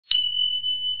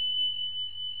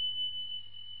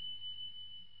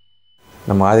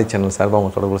நம்ம ஆதி சேனல் சார்பாக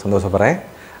அவங்க தொடர்பு சந்தோஷப்படுறேன்.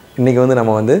 இன்றைக்கி வந்து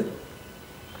நம்ம வந்து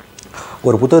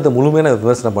ஒரு புத்தகத்தை முழுமையான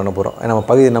விமர்சனம் பண்ண போகிறோம்.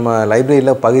 நம்ம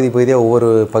லைப்ரரியில் பகுதியாக ஒவ்வொரு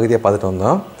பகுதியாக பார்த்துட்டு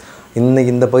வந்தோம்.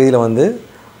 இன்றைக்கி இந்த பகுதியில் வந்து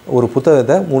ஒரு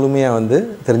புத்தகத்தை முழுமையாக வந்து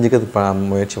தெரிஞ்சுக்கிறதுக்கு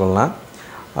முயற்சி பண்ணலாம்.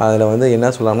 அதில் வந்து என்ன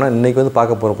சொல்லலாம்னா, இன்றைக்கி வந்து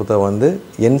பார்க்க போகிற புத்தகம் வந்து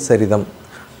என் சரிதம்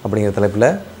அப்படிங்கிற தலைப்பில்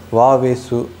வ.வே.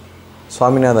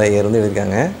 சுவாமிநாத ஐயர் வந்து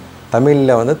எழுதியிருக்காங்க.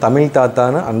 தமிழில் வந்து தமிழ்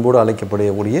தாத்தான்னு அன்போடு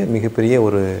அழைக்கப்படக்கூடிய மிகப்பெரிய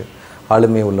ஒரு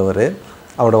ஆளுமை உள்ளவர்.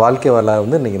 அவரோட வாழ்க்கை வரலாறு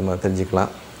வந்து இன்றைக்கி நம்ம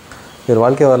தெரிஞ்சுக்கலாம். இவர்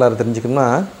வாழ்க்கை வரலாறு தெரிஞ்சுக்கணும்னா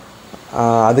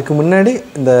அதுக்கு முன்னாடி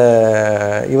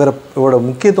இவரோட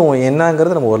முக்கியத்துவம்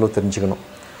என்னங்கிறத நம்ம ஓரளவு தெரிஞ்சுக்கணும்.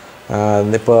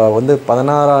 இப்போ வந்து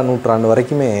 16ஆம் நூற்றாண்டு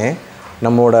வரைக்குமே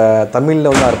நம்மளோட தமிழில்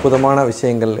வந்து அற்புதமான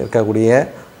விஷயங்கள் இருக்கக்கூடிய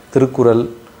திருக்குறள்,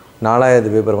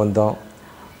 நாலாயிர பிரபந்தம்,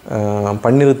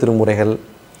 பன்னிரு திருமுறைகள்,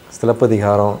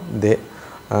 சிலப்பதிகாரம்,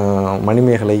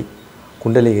 மணிமேகலை,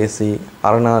 குண்டலிகேசி,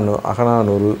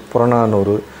 அகநானூறு,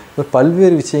 புறநானூறு,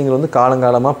 பல்வேறு விஷயங்கள் வந்து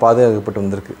காலங்காலமாக பாதுகாக்கப்பட்டு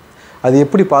வந்திருக்கு. அது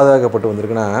எப்படி பாதுகாக்கப்பட்டு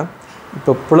வந்திருக்குன்னா,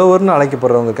 இப்போ புலவர்னு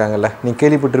அழைக்கப்படுறவங்க இருக்காங்கல்ல, நீங்கள்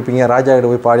கேள்விப்பட்டிருப்பீங்க, ராஜா கிட்ட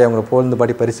போய் பாடி அவங்கள புகழ்ந்து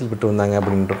பாடி பரிசில் பெற்று வந்தாங்க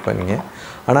அப்படின்ட்டு நீங்கள்.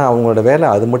 ஆனால் அவங்களோட வேலை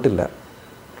அது மட்டும் இல்லை.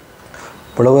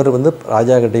 புலவர் வந்து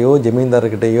ராஜாக்கிட்டேயோ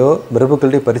ஜமீன்தார்கிட்டையோ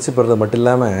பிரபுக்கள்கிட்டையோ பரிசு பெறுறது மட்டும்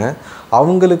இல்லாமல்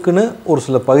அவங்களுக்குன்னு ஒரு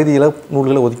சில பகுதியில்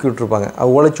நூல்களை ஒதுக்கி விட்டுருப்பாங்க.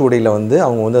 ஓலைச்சுவடியில் வந்து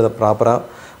அவங்க வந்து அதை ப்ராப்பராக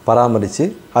பராமரித்து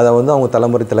அதை வந்து அவங்க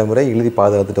தலைமுறை எழுதி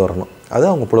பாதுகாத்துட்டு வரணும். அது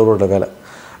அவங்க புலவரோட வேலை.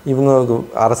 இவங்க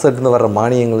அரசிருந்து வர்ற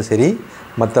மானியங்களும் சரி,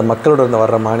 மற்ற மக்களோட இருந்து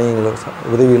வர்ற மானியங்களும்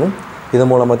உதவியிலும் இதன்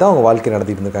மூலமாக தான் அவங்க வாழ்க்கை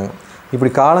நடத்திட்டு இருந்திருக்காங்க.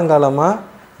 இப்படி காலங்காலமாக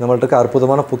நம்மள்ட்ட இருக்க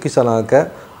அற்புதமான பொக்கிஷாலாக்க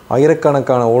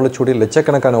ஆயிரக்கணக்கான ஓலைச்சுவடியில்,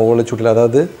 லட்சக்கணக்கான ஓலைச்சுவடியில்,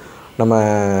 அதாவது நம்ம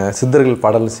சித்தர்கள்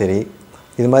பாடலும் சரி,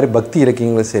 இது மாதிரி பக்தி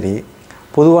இலக்கியங்களும் சரி,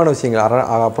 பொதுவான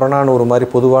விஷயங்கள் புறநானூறு மாதிரி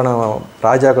பொதுவான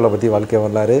ராஜாக்களை பற்றி வாழ்க்கை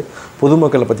வரலாறு,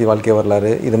 பொதுமக்களை பற்றி வாழ்க்கை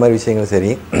வரலாறு, இது மாதிரி விஷயங்களும்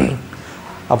சரி,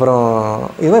 அப்புறம்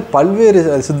இது மாதிரி பல்வேறு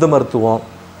சித்த மருத்துவம்,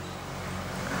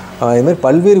 இது மாதிரி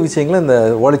பல்வேறு விஷயங்களும் இந்த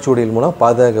ஓலைச்சுவடிகள் மூலம்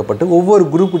பாதுகாக்கப்பட்டு ஒவ்வொரு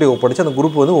குரூப்புடைய ஒப்படைச்சு அந்த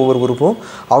குரூப் வந்து ஒவ்வொரு குரூப்பும்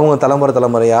அவங்க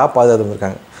தலைமுறையாக பாதுகாத்து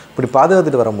இருக்காங்க. இப்படி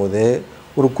பாதுகாத்துட்டு வரும்போது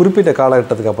ஒரு குறிப்பிட்ட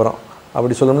காலகட்டத்துக்கு அப்புறம்,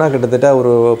 அப்படி சொல்லணும்னா கிட்டத்தட்ட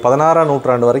ஒரு 16ஆம்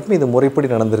நூற்றாண்டு வரைக்கும் இது முறைப்படி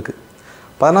நடந்திருக்கு.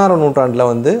 16ஆம் நூற்றாண்டில்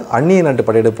வந்து அந்நிய நாட்டு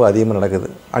படையெடுப்பு அதிகமாக நடக்குது.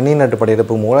 அந்நிய நாட்டு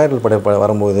படையெடுப்பு, முகலாயர்கள் படையெடுப்பு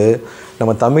வரும்போது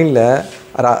நம்ம தமிழில்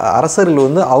அரசர்கள்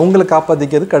வந்து அவங்கள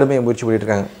காப்பாற்றிக்கிறது கடுமையாக முயற்சி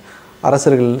பண்ணிகிட்ருக்காங்க.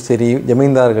 அரசர்கள் சரி,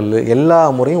 ஜமீன்தார்கள் எல்லா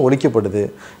முறையும் ஒழிக்கப்படுது.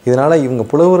 இதனால் இவங்க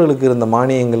புலவர்களுக்கு இருந்த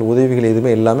மானியங்கள், உதவிகள்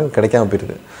எதுவுமே எல்லாமே கிடைக்காம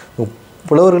போயிடுது.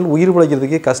 புலவர்கள் உயிர்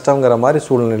பிழைக்கிறதுக்கே கஷ்டங்கிற மாதிரி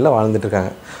சூழ்நிலையில்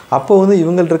வாழ்ந்துட்டுருக்காங்க. அப்போ வந்து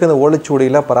இவங்கள்ட்ட இருக்க அந்த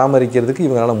ஓலைச்சுவடியில் பராமரிக்கிறதுக்கு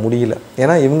இவங்களால் முடியல.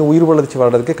 ஏன்னா இவங்க உயிர் பிழைச்சி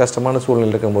வாழ்கிறதுக்கு கஷ்டமான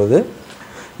சூழ்நிலை இருக்கும்போது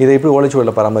இதை எப்படி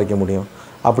ஓலைச்சுவடியில் பராமரிக்க முடியும்?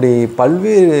 அப்படி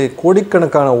பல்வேறு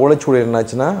கோடிக்கணக்கான ஓலைச்சுவடிகள்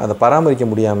என்னாச்சுன்னா அதை பராமரிக்க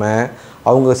முடியாமல்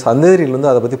அவங்க சந்ததியில் வந்து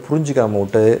அதை பற்றி புரிஞ்சிக்காமல்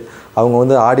விட்டு அவங்க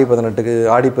வந்து ஆடி 18க்கு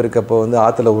ஆடிப்பெருக்கப்போ வந்து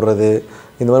ஆற்றுல விடுறது,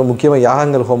 இந்த மாதிரி முக்கியமாக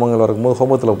யாகங்கள் ஹோமங்கள் வரும்போது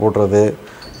ஹோமத்தில் போடுறது,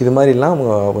 இது மாதிரிலாம்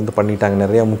அவங்க வந்து பண்ணிட்டாங்க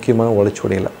நிறையா முக்கியமான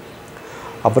ஓலைச்சுவடியில்.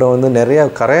 அப்புறம் வந்து நிறையா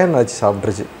கரையான் ஆச்சு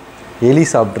சாப்பிட்ருச்சு, எலி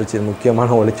சாப்பிட்ருச்சு முக்கியமான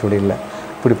ஓலைச்சுவடியில்.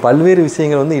 இப்படி பல்வேறு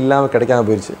விஷயங்கள் வந்து இல்லாமல் கிடைக்காம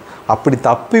போயிடுச்சு. அப்படி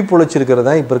தப்பி பொழைச்சிருக்கிறது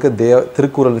தான் இப்போ இருக்க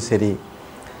திருக்குறள் சரி,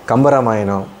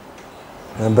 கம்பராமாயணம்,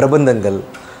 பிரபந்தங்கள்,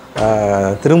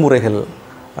 திருமுறைகள்,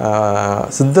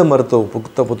 சித்த மருத்துவ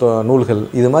புத்தக நூல்கள்,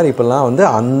 இது மாதிரி இப்போல்லாம்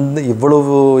வந்து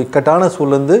இவ்வளவு இக்கட்டான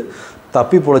சூழ்நிலேருந்து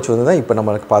தப்பி பொழைச்சி வந்து தான் இப்போ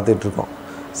நம்மளுக்கு பார்த்துட்ருக்கோம்.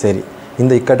 சரி,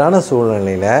 இந்த இக்கட்டான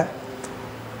சூழ்நிலையில்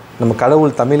நம்ம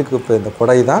கடவுள் தமிழுக்கு இப்போ இந்த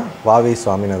கொடை தான் வ.வே.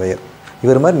 சுவாமிநாதையர்.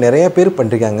 இவர் மாதிரி நிறைய பேர்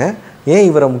பண்ணிருக்காங்க. ஏன்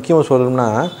இவரை முக்கியமாக சொல்லணும்னா,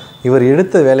 இவர்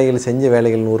எடுத்த வேலைகள், செஞ்ச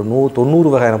வேலைகள் ஒரு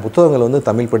 90 வகையான புத்தகங்கள் வந்து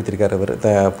தமிழ் படுத்தியிருக்கார். இவர்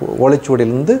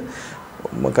ஓலைச்சுவடியிலேருந்து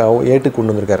ஏட்டு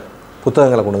கொண்டு வந்திருக்கார்,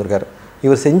 புத்தகங்களை கொண்டு வந்திருக்கார்.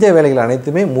 இவர் செஞ்ச வேலைகள்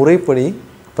அனைத்துமே முறைப்படி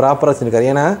ப்ராப்பராக செஞ்சுருக்காரு.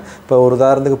 ஏன்னா இப்போ ஒரு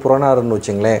உதாரணத்துக்கு புறநானூறுன்னு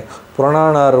வச்சுங்களேன்,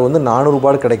 புறநானூறு வந்து 400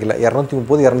 ரூபாய் கிடைக்கல,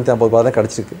 230 250 ரூபாய் தான்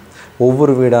கிடச்சிருக்கு.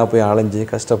 ஒவ்வொரு வீடாக போய் அலைஞ்சு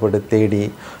கஷ்டப்பட்டு தேடி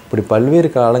இப்படி பல்வேறு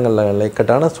காலங்களில்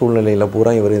இக்கட்டான சூழ்நிலையில்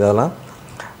பூரா இவர் இதெல்லாம்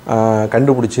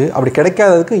கண்டுபிடிச்சி அப்படி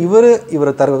கிடைக்காததுக்கு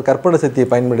இவரை கற்பனை சக்தியை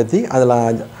பயன்படுத்தி அதில்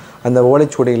அந்த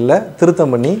ஓலைச்சுவடியில்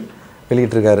திருத்தம் பண்ணி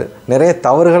வெளியிட்டிருக்காரு. நிறைய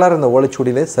தவறுகளாக இந்த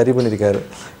ஓலைச்சுவடியில் சரி பண்ணியிருக்காரு.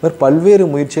 இவர் பல்வேறு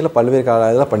முயற்சியில் பல்வேறு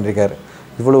இதெல்லாம் பண்ணியிருக்காரு.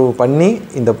 இவ்வளவு பண்ணி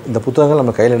இந்த புத்தகங்கள்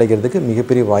நம்ம கையில் கிடைக்கிறதுக்கு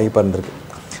மிகப்பெரிய வாய்ப்பாக இருந்திருக்கு.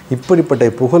 இப்படிப்பட்ட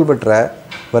புகழ்பெற்ற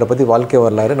இவரை பற்றி வாழ்க்கை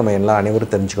வரலாறு நம்ம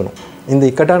அனைவரும் தெரிஞ்சுக்கணும். இந்த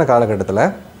இக்கட்டான காலகட்டத்தில்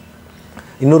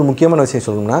இன்னொரு முக்கியமான விஷயம்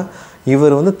சொல்லணும்னா,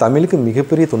 இவர் வந்து தமிழுக்கு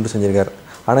மிகப்பெரிய தொண்டு செஞ்சுருக்கார்.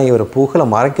 ஆனால் இவரை புகழை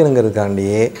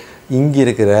மறைக்கணுங்கிறதுக்காண்டியே இங்கே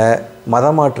இருக்கிற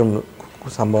மதமாற்றம்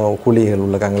கூலிகள்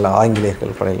உள்ளக்காங்கள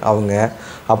ஆங்கிலேயர்கள் படையில் அவங்க,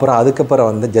 அப்புறம் அதுக்கப்புறம்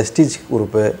வந்து ஜஸ்டிஸ்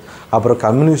குரூப்பு, அப்புறம்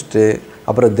கம்யூனிஸ்ட்டு,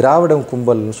 அப்புறம் திராவிடம்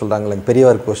கும்பல்னு சொல்கிறாங்களே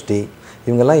பெரியவர் கோஷ்டி,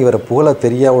 இவங்கெல்லாம் இவரை புகழை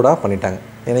தெரியாவிடா பண்ணிட்டாங்க.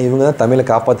 ஏன்னா இவங்க தான் தமிழை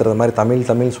காப்பாற்றுறது மாதிரி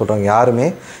தமிழ் சொல்கிறாங்க. யாருமே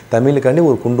தமிழுக்காண்டி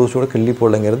ஒரு குண்டூசியோட கிள்ளி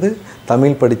போடலைங்கிறது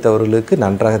தமிழ் படித்தவர்களுக்கு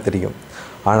நன்றாக தெரியும்.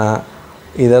 ஆனால்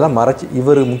இதெல்லாம் மறைச்சி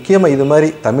இவர் முக்கியமாக இது மாதிரி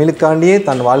தமிழுக்காண்டியே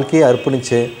தன் வாழ்க்கையை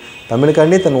அர்ப்பணித்து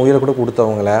தமிழுக்காண்டியே தன் உயிரை கூட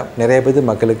கொடுத்தவங்கள நிறைய பேர்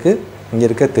மக்களுக்கு இங்கே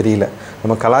இருக்க தெரியல.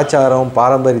 நம்ம கலாச்சாரம்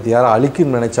பாரம்பரியத்தை யாரும்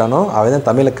அழிக்கணும்னு நினச்சானோ அவன் தான்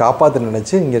தமிழை காப்பாற்ற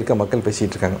நினச்சி இங்கே இருக்க மக்கள்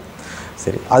பேசிகிட்டு இருக்காங்க.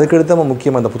 சரி, அதுக்கடுத்து நம்ம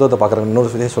முக்கியமாக அந்த புத்தகத்தை பார்க்குற இன்னொரு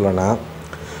விஷயம் சொல்லணும்னா,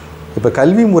 இப்போ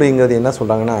கல்வி முறைங்கிறது என்ன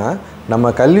சொல்கிறாங்கன்னா,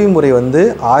 நம்ம கல்வி முறை வந்து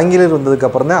ஆங்கிலேயர்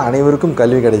வந்ததுக்கப்புறம் தான் அனைவருக்கும்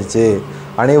கல்வி கிடச்சிச்சு,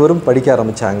 அனைவரும் படிக்க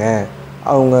ஆரம்பித்தாங்க,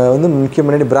 அவங்க வந்து முக்கிய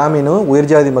முன்னாடி பிராமினும்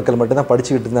உயர்ஜாதி மக்கள் மட்டும்தான்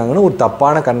படிச்சுக்கிட்டு இருந்தாங்கன்னு ஒரு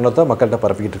தப்பான கண்ணத்தை மக்கள்கிட்ட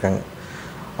பரப்பிக்கிட்டு இருக்காங்க.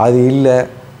 அது இல்லை,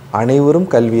 அனைவரும்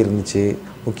கல்வி இருந்துச்சு.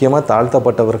 முக்கியமாக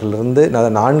தாழ்த்தப்பட்டவர்களிருந்து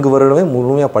 4 வருடமே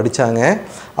முழுமையாக படித்தாங்க.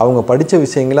 அவங்க படித்த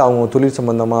விஷயங்களை அவங்க தொழில்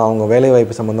சம்மந்தமாக அவங்க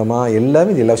வேலைவாய்ப்பு சம்மந்தமாக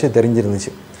எல்லாமே எல்லா விஷயம்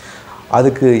தெரிஞ்சிருந்துச்சு.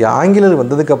 அதுக்கு ஆங்கிலேயர்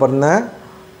வந்ததுக்கப்புறம்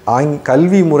தான்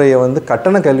கல்வி முறையை வந்து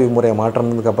கட்டண கல்வி முறையை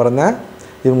மாற்றினதுக்கப்புறம் தான்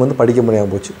இவங்க வந்து படிக்க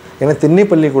முடியாமல் போச்சு. ஏன்னா திண்ணை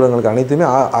பள்ளிக்கூடங்களுக்கு அனைத்துமே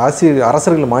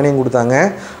அரசர்கள் மானியம் கொடுத்தாங்க.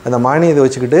 அந்த மானியத்தை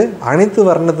வச்சுக்கிட்டு அனைத்து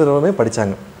வர்ணத்தினருமே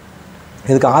படித்தாங்க.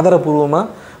 இதுக்கு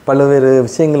ஆதாரபூர்வமாக பல்வேறு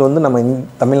விஷயங்கள் வந்து நம்ம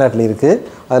தமிழ்நாட்டில் இருக்குது.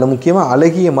 அதில் முக்கியமாக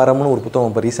அழகிய மரம்னு ஒரு புத்தகம்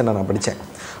இப்போ ரீசெண்டாக நான் படித்தேன்.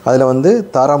 அதில் வந்து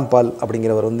தாராம்பால்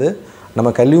அப்படிங்கிறவர் வந்து நம்ம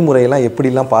கல்வி முறையெல்லாம்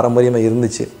எப்படிலாம் பாரம்பரியமாக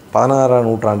இருந்துச்சு, 16ஆம்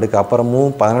நூற்றாண்டுக்கு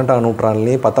அப்புறமும் 18ஆம்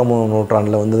நூற்றாண்டுலேயும் 19ஆம்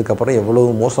நூற்றாண்டில் வந்ததுக்கப்புறம் எவ்வளோ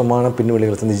மோசமான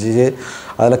பின்விளைவுகள் சந்திச்சு,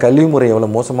 அதில் கல்வி முறை எவ்வளோ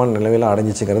மோசமான நிலைமையில்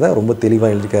அடைஞ்சிச்சுங்கிறத ரொம்ப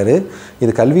தெளிவாக எழுதியிருக்காரு.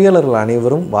 இது கல்வியாளர்கள்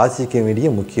அனைவரும் வாசிக்க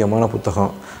வேண்டிய முக்கியமான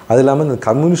புத்தகம். அது இல்லாமல் இந்த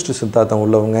கம்யூனிஸ்ட் சித்தாந்தம்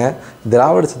உள்ளவங்க,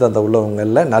 திராவிட சித்தாந்தம்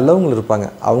உள்ளவங்களில் நல்லவங்க இருப்பாங்க,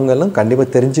 அவங்களும் கண்டிப்பாக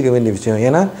தெரிஞ்சிக்க வேண்டிய விஷயம்.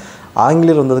 ஏன்னா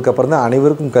ஆங்கிலேயர் வந்ததுக்கப்புறம் தான்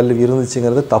அனைவருக்கும் கல்வி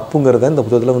இருந்துச்சுங்கிறது தப்புங்கிறத இந்த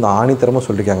புத்தகத்தில் வந்து ஆணித்தரமாக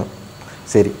சொல்லியிருக்காங்க.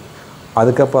 சரி,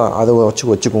 அதுக்கப்புறம் அதை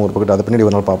வச்சுக்குவோம் ஒரு பக்கத்து, அதை பின்னாடி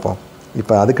ஒரு நாள் பார்ப்போம்.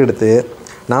 இப்போ அதுக்கடுத்து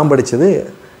நான் படித்தது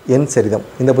என் சரிதம்.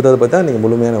 இந்த புத்தகத்தை பற்றி தான் நீங்கள்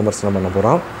முழுமையான விமர்சனம் பண்ண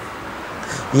போகிறோம்.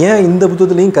 ஏன் இந்த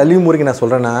புத்தகத்துலேயும் கல்வி முறைக்கு நான்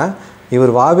சொல்கிறேன்னா,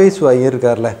 இவர் வாவேசு ஐயர்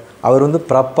இருக்கார்ல, அவர் வந்து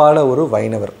பிறப்பால் ஒரு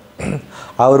வைணவர்.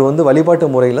 அவர் வந்து வழிபாட்டு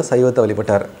முறையில் சைவத்தை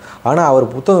வழிபட்டார். ஆனால் அவர்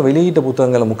புத்தகம் வெளியிட்ட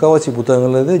புத்தகங்கள் முக்கால்வாசி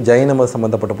புத்தகங்கள் வந்து ஜைன மதம்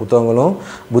சம்மந்தப்பட்ட புத்தகங்களும்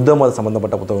புத்த மதம்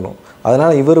சம்மந்தப்பட்ட புத்தகங்களும்.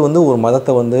 அதனால் இவர் வந்து ஒரு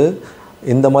மதத்தை வந்து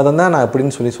இந்த மதம் தான் நான்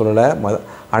எப்படின்னு சொல்லலை,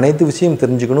 அனைத்து விஷயம்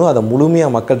தெரிஞ்சுக்கணும், அதை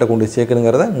முழுமையாக மக்கள்கிட்ட கொண்டு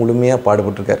சேர்க்கணுங்கிறத முழுமையாக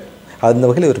பாடுபட்டிருக்கார். அந்த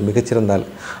வகையில் இவர் மிகச்சிறந்தாள்.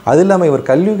 அது இல்லாமல் இவர்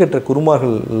கல்வி கற்ற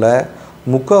குருமார்களில்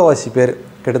முக்கால்வாசி பேர்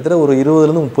கிட்டத்தட்ட ஒரு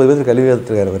 20லேருந்து 30 பேருக்கு கல்வி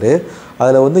கற்றுருக்கார் அவர்.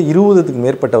 அதில் வந்து 20க்கு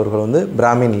மேற்பட்டவர்கள் வந்து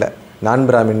பிராமினில் நான்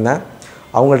பிராமின் தான்,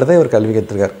 அவங்கள்ட்ட தான் இவர் கல்வி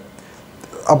கற்றுருக்கார்.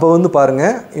 அப்போ வந்து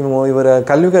பாருங்கள், இவர்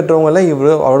கல்வி கற்றவங்களாம்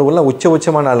அவர்களுக்குள்ள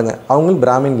உச்சமான ஆளுங்க. அவங்களும்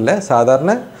பிராமின் இல்லை,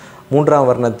 சாதாரண 3ஆம்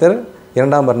வர்ணத்தில்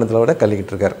 2ஆம் வர்ணத்தில் விட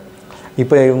கல்விக்கிட்டு இருக்கார்.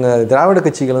 இப்போ இவங்க திராவிட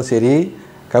கட்சிகளும் சரி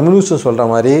கம்யூனிஸ்டும் சொல்கிற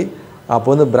மாதிரி அப்போ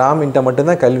வந்து பிராமின்ட்ட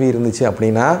மட்டும்தான் கல்வி இருந்துச்சு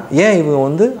அப்படின்னா ஏன் இவங்க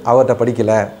வந்து அவர்கிட்ட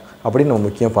படிக்கலை அப்படின்னு நம்ம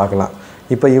முக்கியம் பார்க்கலாம்.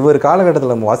 இப்போ இவர்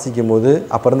காலகட்டத்தில் நம்ம வாசிக்கும் போது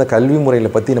அப்போ இருந்த கல்வி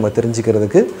முறைகளை பற்றி நம்ம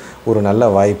தெரிஞ்சுக்கிறதுக்கு ஒரு நல்ல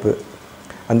வாய்ப்பு.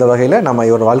 அந்த வகையில் நம்ம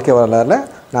இவர் வாழ்க்கை வரலாறில்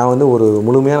நான் வந்து ஒரு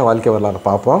முழுமையான வாழ்க்கை வரலாறு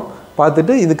பார்ப்போம்.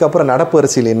 பார்த்துட்டு இதுக்கப்புறம் நடப்பு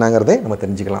அரசியல் என்னங்கிறதை நம்ம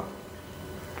தெரிஞ்சுக்கலாம்.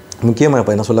 முக்கியமாக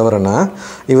இப்போ என்ன சொல்ல வரேன்னா,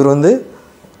 இவர் வந்து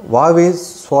வாவே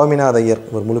சுவாமிநாத ஐயர்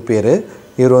ஒரு முழு பேர்.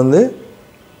 இவர் வந்து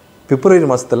பிப்ரவரி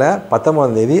மாதத்தில்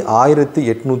 19ஆம் தேதி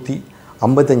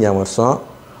 1855ஆம் வருஷம்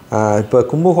இப்போ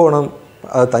கும்பகோணம்,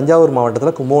 தஞ்சாவூர்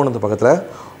மாவட்டத்தில் கும்பகோணத்து பக்கத்தில்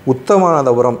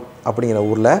உத்தமநாதபுரம் அப்படிங்கிற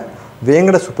ஊரில்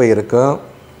வேங்கட சுப்பையருக்கும்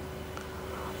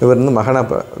இவர் வந்து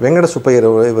மகனாக வேங்கட சுப்பையர்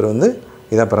இவர் வந்து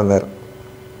இதாக பிறந்தார்.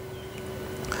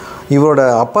 இவரோட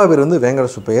அப்பா பேர் வந்து வேங்கட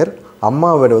சுப்பையர், அம்மா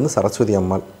பேர் வந்து சரஸ்வதி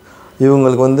அம்மாள்.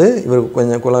 இவங்களுக்கு வந்து இவர்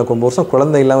கொஞ்சம் வருஷம்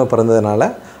குழந்தை இல்லாமல் பிறந்ததுனால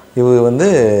இவர் வந்து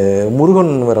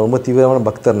முருகன் ரொம்ப தீவிரமான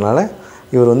பக்தர்னால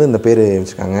இவர் வந்து இந்த பேர்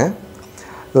வச்சுருக்காங்க.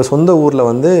 இவர் சொந்த ஊரில்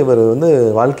வந்து இவர் வந்து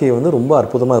வாழ்க்கையை வந்து ரொம்ப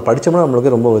அற்புதமாக படித்தோம்னா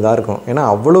நம்மளுக்கு ரொம்ப இதாக இருக்கும். ஏன்னா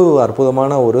அவ்வளோ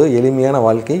அற்புதமான ஒரு எளிமையான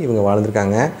வாழ்க்கை இவங்க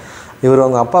வாழ்ந்திருக்காங்க.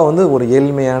 அவங்க அப்பா வந்து ஒரு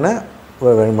ஏழ்மையான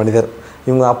மனிதர்.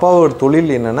 இவங்க அப்பாவோட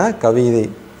தொழில் என்னென்னா கவிதை.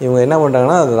 இவங்க என்ன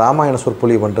பண்ணுறாங்கன்னா ராமாயண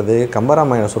சொற்பொழிவு பண்ணுறது,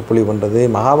 கம்பராமாயண சொற்பொழிவு பண்ணுறது,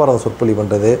 மகாபாரத சொற்பொழிவு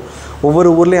பண்ணுறது. ஒவ்வொரு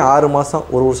ஊர்லேயும் 6 மாதம்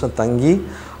ஒரு வருஷம் தங்கி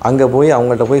அங்கே போய்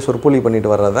அவங்கள்ட்ட போய் சொற்பொழிவு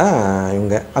பண்ணிட்டு வர்றது தான்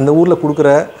இவங்க. அந்த ஊரில் கொடுக்குற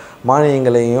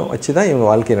மானியங்களையும் வச்சு தான் இவங்க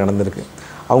வாழ்க்கை நடந்திருக்கு.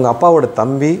 அவங்க அப்பாவோட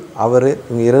தம்பி அவர்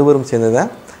இவங்க இருவரும் சேர்ந்து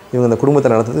தான் இவங்க இந்த குடும்பத்தை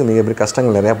நடத்துறதுக்கு மிகப்பெரிய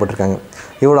கஷ்டங்கள் நிறையா பட்டிருக்காங்க.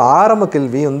 இவரோட ஆரம்ப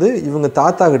கல்வி வந்து இவங்க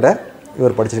தாத்தா கிட்ட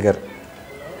இவர் படிச்சிருக்கார்.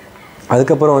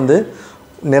 அதுக்கப்புறம் வந்து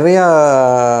நிறையா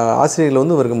ஆசிரியர்கள்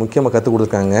வந்து இவருக்கு முக்கியமாக கற்றுக்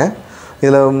கொடுத்துருக்காங்க.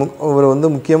 இதில் இவர் வந்து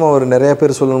முக்கியமாக ஒரு நிறையா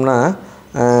பேர் சொல்லணும்னா,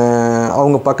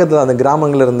 அவங்க பக்கத்தில் அந்த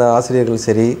கிராமங்களில் இருந்த ஆசிரியர்கள்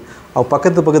சரி, அவங்க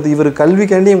பக்கத்து இவர்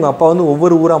கல்விக்காண்டி இவங்க அப்பா வந்து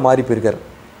ஒவ்வொரு ஊராக மாறி போயிருக்கார்.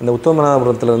 இந்த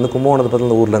உத்தமநாதபுரத்தில் இருந்து கும்பகோணத்து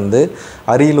பக்கத்தில் ஊர்லேருந்து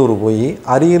அரியலூர் போய்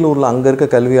அரியலூரில் அங்கே இருக்க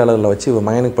கல்வியாளர்களை வச்சு இவர்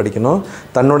மகனுக்கு படிக்கணும்,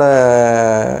 தன்னோட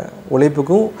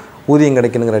உழைப்புக்கும் ஊதியம்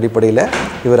கிடைக்கணுங்கிற அடிப்படையில்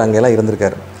இவர் அங்கெல்லாம்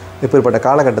இருந்திருக்கார். இப்படிப்பட்ட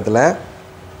காலகட்டத்தில்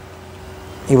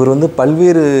இவர் வந்து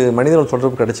பல்வேறு மனிதர்கள்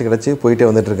தொடர்பு கிடச்சி போயிட்டே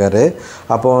வந்துட்டுருக்காரு.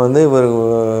 அப்போ வந்து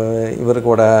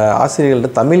இவருக்கோட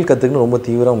ஆசிரியர்கள்ட்ட தமிழ் கற்றுக்குன்னு ரொம்ப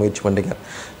தீவிரமாக முயற்சி பண்ணிருக்கார்.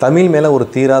 தமிழ் மேலே ஒரு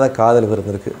தீராத காதல்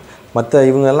இருந்திருக்கு. மற்ற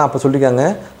இவங்கெல்லாம் அப்போ சொல்லியிருக்காங்க,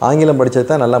 ஆங்கிலம் படித்தது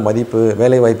தான் நல்லா மதிப்பு,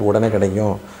 வேலை வாய்ப்பு உடனே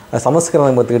கிடைக்கும்.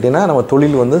 சமஸ்கிருதம் கற்றுக்கிட்டிங்கன்னா நம்ம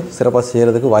தொழில் வந்து சிறப்பாக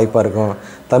செய்கிறதுக்கு வாய்ப்பாக இருக்கும்.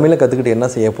 தமிழை கற்றுக்கிட்டு என்ன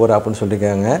செய்ய போகிற அப்படின்னு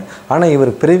சொல்லியிருக்காங்க. ஆனால்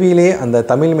இவர் பிறவியிலே அந்த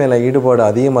தமிழ் மேலே ஈடுபாடு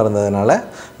அதிகமாக இருந்ததுனால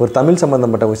ஒரு தமிழ்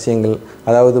சம்பந்தப்பட்ட விஷயங்கள்,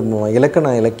 அதாவது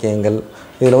இலக்கண இலக்கியங்கள்,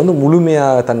 இதில் வந்து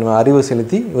முழுமையாக தன் அறிவு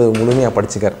செலுத்தி இவர் முழுமையாக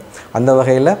படிச்சுக்கார். அந்த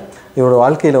வகையில் இவரோட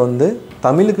வாழ்க்கையில் வந்து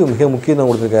தமிழுக்கு மிக முக்கியத்துவம்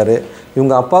கொடுத்துருக்காரு.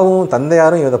 இவங்க அப்பாவும்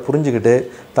தந்தையாரும் இதை புரிஞ்சுக்கிட்டு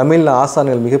தமிழில்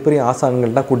ஆசான்கள், மிகப்பெரிய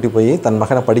ஆசான்கள்லாம் கூட்டி போய் தன்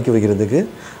மகனை படிக்க வைக்கிறதுக்கு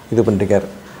இது பண்ணிருக்கார்.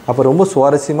 அப்போ ரொம்ப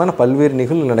சுவாரஸ்யமான பல்வேறு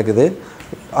நிகழ்வுகள் நடக்குது.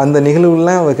 அந்த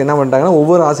நிகழ்வுகள்லாம் அவருக்கு என்ன பண்ணுறாங்கன்னா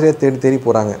ஒவ்வொரு ஆசிரியர் தேடி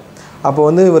போகிறாங்க. அப்போ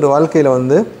வந்து இவர் வாழ்க்கையில்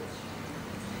வந்து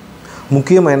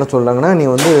முக்கியமாக என்ன சொல்கிறாங்கன்னா, நீ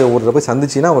வந்து ஒரு போய்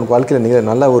சந்திச்சின்னா அவனுக்கு வாழ்க்கையில்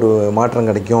நல்ல ஒரு மாற்றம்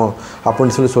கிடைக்கும்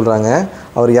அப்படின்னு சொல்கிறாங்க.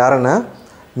 அவர் யாருன்னா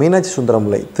மீனாட்சி சுந்தரம்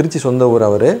பிள்ளை. திருச்சி சொந்த ஊர்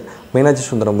அவர் மீனாட்சி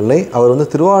சுந்தரம் பிள்ளை. அவர் வந்து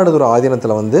திருவாவடுதுறை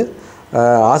ஆதீனத்தில் வந்து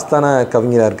ஆஸ்தான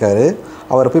கவிஞராக இருக்கார்.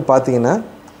 அவரை போய் பார்த்திங்கன்னா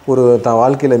ஒரு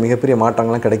வாழ்க்கையில் மிகப்பெரிய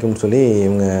மாற்றங்கள்லாம் கிடைக்கும்னு சொல்லி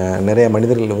இவங்க நிறைய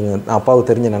மனிதர்கள், இவங்க அப்பாவுக்கு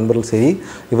தெரிஞ்ச நண்பர்கள் சரி,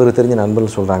 இவருக்கு தெரிஞ்ச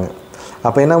நண்பர்கள் சொல்கிறாங்க.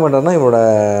 அப்போ என்ன பண்ணுறாருன்னா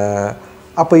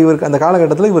இவருக்கு அந்த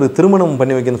காலகட்டத்தில் இவர் திருமணம்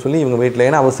பண்ணி வைக்கணும்னு சொல்லி இவங்க வீட்டில்,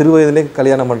 ஏன்னா அவர் சிறு வயதிலே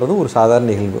கல்யாணம் பண்ணுறது ஒரு சாதாரண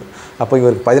நிகழ்வு. அப்போ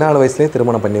இவருக்கு 14 வயசுலேயே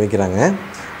திருமணம் பண்ணி வைக்கிறாங்க.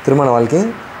 திருமண வாழ்க்கை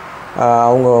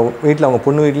அவங்க வீட்டில், அவங்க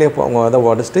பொண்ணு வீட்டிலே அவங்க அதை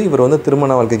உடச்சிட்டு இவர் வந்து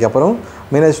திருமண வாழ்க்கைக்கு அப்புறம்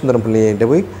மீனாட்சி சுந்தரம் பிள்ளைகிட்ட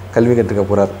போய் கல்வி கற்றுக்க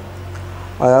போகிறார்.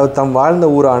 அதாவது தம் வாழ்ந்த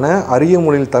ஊரான அரிய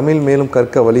மொழியில் தமிழ் மேலும்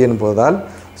கற்க வழி என்பதால்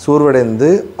சோர்வடைந்து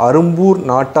அரும்பூர்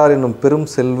நாட்டார் என்னும் பெரும்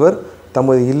செல்வர்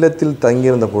தமது இல்லத்தில்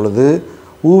தங்கியிருந்த பொழுது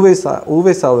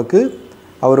ஊவேசாவுக்கு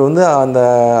அவர் வந்து அந்த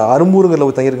அரும்பூருங்கிற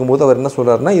தங்கியிருக்கும் போது அவர் என்ன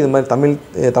சொல்கிறாருன்னா, இது மாதிரி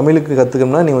தமிழுக்கு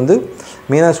கற்றுக்கணும்னா நீ வந்து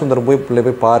மீனாட்சி சுந்தரம்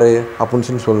போய் பாரு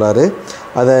அப்படின்னு சொல்கிறாரு.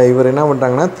 அதை இவர் என்ன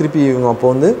பண்ணுறாங்கன்னா திருப்பி இவங்க அப்போ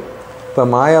வந்து இப்போ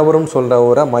மாயாபுரம் சொல்கிற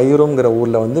ஊரை மயூரங்கிற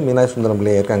ஊரில் வந்து மீனாட்சி சுந்தரம்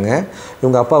பிள்ளை இருக்காங்க.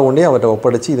 இவங்க அப்பா கொண்டே அவர்கிட்ட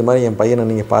ஒப்படைச்சி இது மாதிரி என் பையனை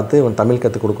நீங்கள் பார்த்து இவன் தமிழ்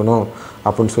கற்றுக் கொடுக்கணும்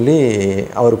அப்படின்னு சொல்லி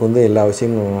அவருக்கு வந்து எல்லா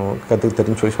விஷயமும் கற்றுக்கு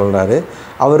தெரிஞ்சுன்னு சொல்கிறாரு.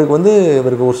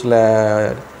 இவருக்கு ஒரு சில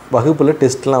வகுப்பில்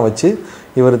டெஸ்ட்லாம் வச்சு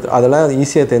இவர் அதெல்லாம்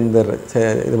ஈஸியாக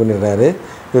இது பண்ணிடுறாரு.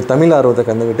 இவர் தமிழ் ஆர்வத்தை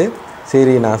கற்றுக்கிட்டு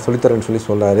சரி நான் சொல்லித்தரேன்னு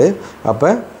சொல்கிறாரு.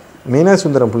 அப்போ மீனாட்சி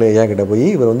சுந்தரம் பிள்ளை ஐயா கிட்ட போய்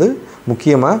இவர் வந்து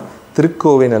முக்கியமாக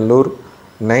திருக்கோவைநல்லூர்,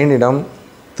 நைனிடம்,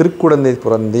 திருக்குடந்தை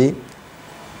புரந்தி,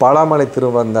 பாலாமலை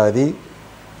திருவந்தாதி,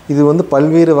 இது வந்து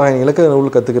பல்வேறு வகை இலக்கண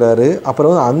நூல் கற்றுக்கிறாரு.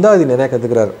 அப்புறம் வந்து அந்தாதி நிறையா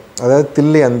கற்றுக்கிறாரு. அதாவது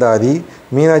தில்லை அந்தாதி,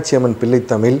 மீனாட்சி அம்மன்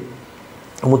பிள்ளைத்தமிழ்,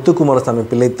 முத்துக்குமாரசாமி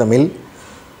பிள்ளைத்தமிழ்,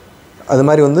 அது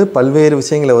மாதிரி வந்து பல்வேறு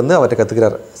விஷயங்களை வந்து அவர்கிட்ட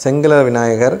கற்றுக்கிறார். செங்கல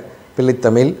விநாயகர்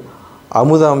பிள்ளைத்தமிழ்,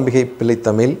 அமுதாம்பிகை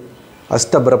பிள்ளைத்தமிழ்,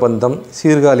 அஷ்டபிரபந்தம்,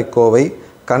 சீர்காழிக்கோவை,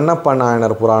 கண்ணப்ப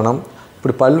நாயனார் புராணம்,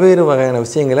 இப்படி பல்வேறு வகையான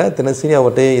விஷயங்களை தினசரி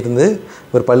அவர்கிட்டே இருந்து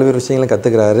இவர் பல்வேறு விஷயங்களை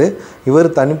கற்றுக்கிறாரு. இவர்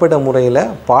தனிப்பட்ட முறையில்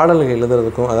பாடல்கள்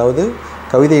எழுதுறதுக்கும், அதாவது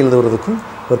கவிதை எழுதுவதற்கும்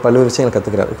இவர் பல்வேறு விஷயங்களை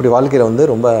கற்றுக்கிறார். இப்படி வாழ்க்கையில் வந்து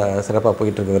ரொம்ப சிறப்பாக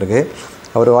போயிட்டுருக்கு இவருக்கு.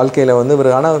 அவர் வாழ்க்கையில் வந்து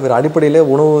இவர் அடிப்படையில்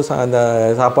உணவு அந்த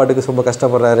சாப்பாட்டுக்கு ரொம்ப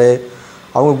கஷ்டப்படுறாரு.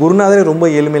 அவங்க குருநாதரே ரொம்ப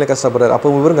எளிமையில் கஷ்டப்படுறாரு.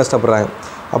 அப்போ இவரும் கஷ்டப்படுறாங்க.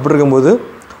 அப்படி இருக்கும்போது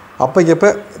அப்போக்கப்போ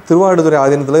திருவாவடுதுறை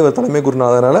ஆதீனத்தில் இவர் தலைமை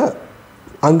குருநாதனால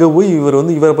அங்கே போய்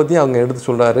இவரை பற்றி அவங்க எடுத்து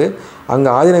சொல்கிறாரு. அங்கே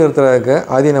ஆதீனத்தில் இருக்க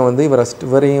ஆதீனம் வந்து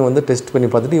இவரையும் வந்து டெஸ்ட் பண்ணி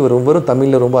பார்த்துட்டு இவரும்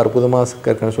தமிழில் ரொம்ப அற்புதமாக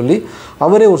கற்கன்னு சொல்லி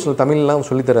அவரே ஒரு சில தமிழ்லாம்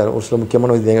சொல்லித்தரார். ஒரு சில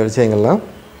முக்கியமான விஷயங்கள்லாம்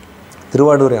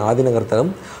திருவாவடுதுறை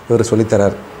ஆதீனகர்த்தரும் இவர்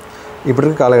சொல்லித்தரார். இப்படி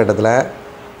இருக்க காலகட்டத்தில்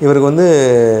இவருக்கு வந்து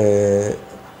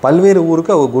பல்வேறு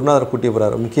ஊருக்கு அவர் குருநாதர் கூட்டி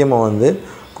போகிறார். முக்கியமாக வந்து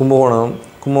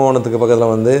கும்பகோணத்துக்கு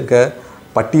பக்கத்தில் வந்து இருக்க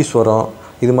பட்டீஸ்வரம்,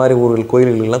 இது மாதிரி ஊர்கள்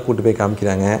கோயில்களுக்கெல்லாம் கூட்டி போய்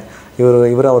காமிக்கிறாங்க.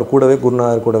 அவர் கூடவே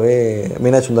குருநாதர் கூடவே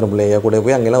மீனாட்சி சுந்தரம் பிள்ளையா கூட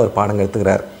போய் அங்கெல்லாம் ஒரு பாடங்கள்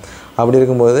எடுத்துக்கிறார். அப்படி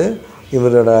இருக்கும்போது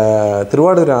இவரோட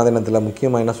திருவாவடுதுறை ஆதீனத்தில்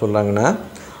முக்கியமாக என்ன சொல்கிறாங்கன்னா,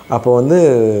 அப்போ வந்து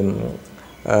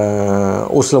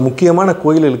ஒரு சில முக்கியமான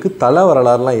கோயில்களுக்கு தல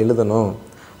வரலாறுலாம் எழுதணும்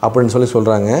அப்படின்னு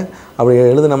சொல்கிறாங்க. அப்படி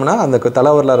எழுதினோம்னா அந்த தல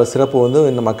வரலாறு சிறப்பு வந்து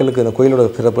இந்த மக்களுக்கு இந்த கோயிலோட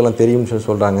சிறப்புலாம் தெரியும்னு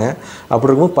சொல்கிறாங்க. அப்படி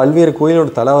இருக்கும்போது பல்வேறு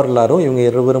கோயிலோட தல வரலாறும் இவங்க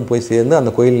இருவரும் போய் சேர்ந்து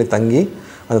அந்த கோயிலில் தங்கி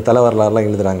அந்த தல வரலாறுலாம்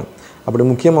எழுதுகிறாங்க. அப்படி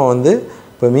முக்கியமாக வந்து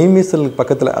இப்போ மீமிசல்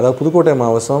பக்கத்தில், அதாவது புதுக்கோட்டை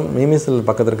மாவட்டம் மீமிசல்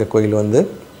பக்கத்தில் இருக்க கோயில் வந்து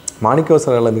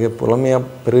மாணிக்கவாசகரால் மிக புலமையாக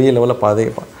பெரிய லெவலில்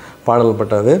பாடல்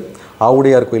பட்டது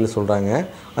ஆவுடையார் கோயில் சொல்கிறாங்க.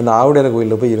 அந்த ஆவுடையார்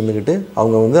கோயிலில் போய் இருந்துக்கிட்டு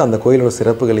அவங்க வந்து அந்த கோயிலோட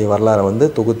சிறப்புகளை வரலாறை வந்து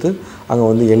தொகுத்து அங்கே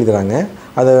வந்து எழுதுகிறாங்க.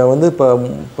 அதை வந்து இப்போ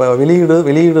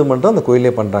வெளியீடு மட்டும் அந்த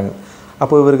கோயிலே பண்ணுறாங்க.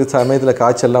 அப்போ இவருக்கு சமயத்தில்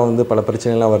காய்ச்சல்லாம் வந்து பல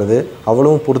பிரச்சனைலாம் வருது.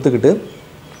 அவ்வளவும் பொறுத்துக்கிட்டு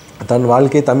தன்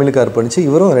வாழ்க்கையை தமிழுக்கு அர்ப்பணித்து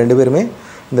இவரும் 2 பேருமே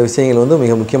இந்த விஷயங்கள் வந்து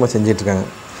மிக முக்கியமாக செஞ்சிட்ருக்காங்க.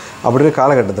 அப்படி இருக்க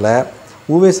காலகட்டத்தில்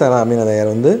U.VE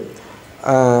சாமிநாதையர் வந்து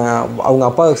அவங்க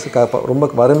அப்பா ரொம்ப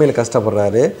வறுமையில்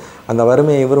கஷ்டப்படுறாரு. அந்த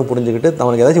வறுமையை இவரும் புரிஞ்சுக்கிட்டு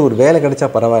அவனுக்கு ஏதாச்சும் ஒரு வேலை கிடைச்சா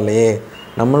பரவாயில்லையே,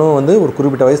 நம்மளும் வந்து ஒரு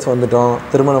குறிப்பிட்ட வயசு வந்துட்டோம்,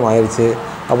 திருமணம் ஆயிடுச்சு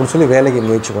அப்படின்னு சொல்லி வேலைக்கு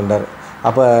முயற்சி கொண்டார்.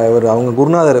 அப்போ அவங்க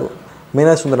குருநாதர்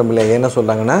மீனாட்சி சுந்தரம் பிள்ளை என்ன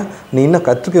சொல்கிறாங்கன்னா, நீ இன்னும்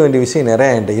கற்றுக்க வேண்டிய விஷயம்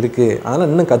நிறையா என்கிட்ட இருக்குது, அதனால்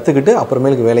இன்னும் கற்றுக்கிட்டு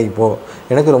அப்புறமேலுக்கு வேலைக்கு போ,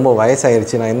 எனக்கு ரொம்ப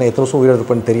வயசாகிடுச்சு, நான் என்ன எத்தனை வருஷம்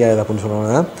உயிரிழப்புன்னு தெரியாது அப்படின்னு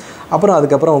சொன்னாங்க. அப்புறம்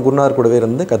அவங்க குருநாதர் கூடவே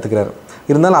இருந்து கற்றுக்கிறாரு.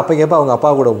 இருந்தாலும் அப்போக்கப்போ அவங்க அப்பா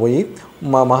கூட போய்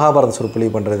மகாபாரத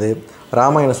சொற்பொழிவு பண்ணுறது,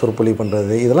 ராமாயண சொற்பொழிவு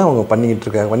பண்ணுறது, இதெல்லாம் அவங்க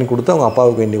பண்ணி கொடுத்து அவங்க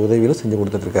அப்பாவுக்கு வேண்டிய உதவிகளும் செஞ்சு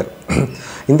கொடுத்துட்ருக்காரு.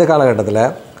 இந்த காலகட்டத்தில்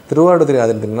திருவாவடுதுறை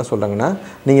ஆதீனத்தில் என்ன சொல்கிறாங்கன்னா,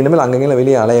 நீங்கள் இனிமேல் அங்கங்கே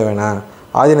வெளியே அலைய வேணாம்,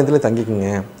 ஆதீனத்திலே தங்கிக்குங்க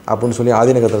அப்படின்னு சொல்லி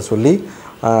ஆதீனகத்தை சொல்லி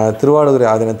திருவாவடுதுறை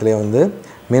ஆதீனத்திலே வந்து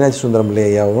மீனாட்சி சுந்தரம் பிள்ளை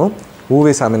ஐயாவும்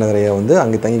U.VE சாமிநாதர் ஐயா வந்து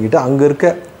அங்கே தங்கிக்கிட்டு அங்கே இருக்க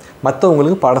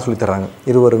மற்றவங்களுக்கு பாடம் சொல்லித்தர்றாங்க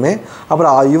இருவருமே.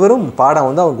 அப்புறம் இவரும் பாடம்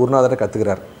வந்து அவங்க குருநாதரை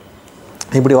கற்றுக்கிறார்.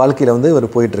 இப்படி வாழ்க்கையில் வந்து இவர்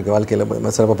போயிட்டுருக்கு, வாழ்க்கையில்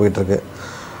சிறப்பாக போயிட்டுருக்கு.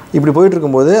 இப்படி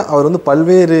போயிட்டுருக்கும்போது அவர் வந்து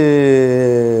பல்வேறு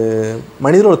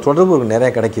மனிதரோட தொடர்பு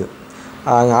நிறையா கிடைக்கிது.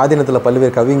 அங்கே ஆதீனத்தில்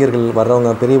பல்வேறு கவிஞர்கள்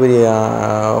வர்றவங்க, பெரிய பெரிய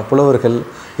புலவர்கள்,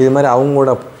 இது மாதிரி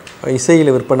அவங்களோட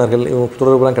இசையில் விற்பனர்கள் இவங்க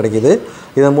தொடர்புலாம் கிடைக்கிது.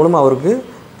 இதன் மூலமாக அவருக்கு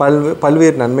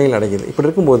பல்வேறு நன்மைகள் கிடைக்கிது. இப்படி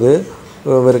இருக்கும்போது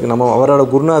இவருக்கு அவரோட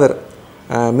குருநாதர்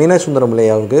மீனாட்சி சுந்தரம்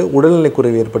பிள்ளையாவுக்கு உடல்நிலை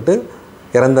குறைவு ஏற்பட்டு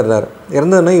இறந்துடுறார்.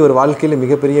 இறந்ததுன்னா இவர் வாழ்க்கையில்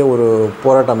மிகப்பெரிய ஒரு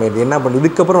போராட்டம் ஆயிடுது. என்ன பண்ணுறது,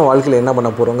 இதுக்கப்புறம் வாழ்க்கையில் என்ன பண்ண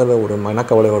போகிறோங்கிற ஒரு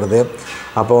மனக்கவலை வருது.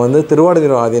 அப்போ வந்து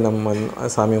திருவாவடுதுறை ஆதீனம்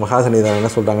சாமி மகாசன்னிதானம்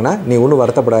என்ன சொல்கிறாங்கன்னா, நீ ஒன்றும்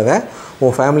வருத்தப்படாத,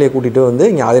 உன் ஃபேமிலியை கூட்டிகிட்டு வந்து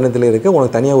இங்கே ஆதீனத்தில் இருக்க,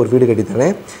 உனக்கு தனியாக ஒரு வீடு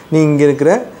கட்டித்தரேன், நீ இங்கே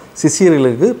இருக்கிற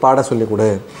சிஷியர்களுக்கு பாடம் சொல்லிக்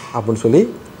கொடு அப்படின்னு சொல்லி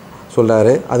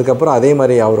சொல்கிறாரு. அதுக்கப்புறம் அதே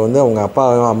மாதிரி அவர் வந்து அவங்க அப்பா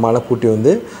அம்மாலாம் கூட்டி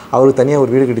வந்து அவருக்கு தனியாக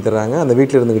ஒரு வீடு கட்டி தர்றாங்க. அந்த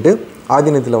வீட்டில் இருந்துக்கிட்டு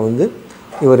ஆதீனத்தில் வந்து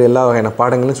இவர் எல்லா வகையான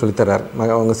பாடங்களும் சொல்லித்தர்றார்,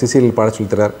 அவங்க சிஷியர்கள் பாடம்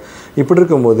சொல்லித்தர்றார். இப்படி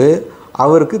இருக்கும்போது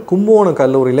அவருக்கு கும்பகோணம்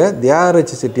கல்லூரியில்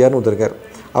தியாகராஜ செட்டியார்னு ஒருத்தருக்கார்.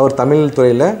 அவர் தமிழ்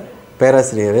துறையில்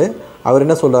பேராசிரியர். அவர்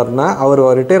என்ன சொல்கிறாருன்னா, அவர்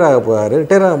ரிட்டையர் ஆக போகிறாரு.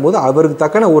 ரிட்டையர் ஆகும்போது அவருக்கு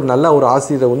தக்கன ஒரு நல்ல ஒரு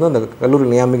ஆசிரியரை வந்து அந்த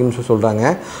கல்லூரியில் நியமிக்கணும்னு சொல்கிறாங்க.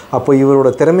 அப்போ இவரோட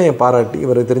திறமையை பாராட்டி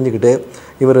இவர் தெரிஞ்சுக்கிட்டு,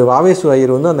 இவர் வாவேசு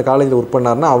ஐயர் வந்து அந்த காலேஜில் ஒர்க்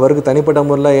பண்ணார்னா அவருக்கு தனிப்பட்ட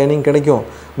முறையில் ஏர்னிங் கிடைக்கும்,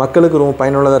 மக்களுக்கு ரொம்ப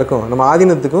பயனுள்ளதாக இருக்கும், நம்ம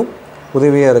ஆதீனத்துக்கும்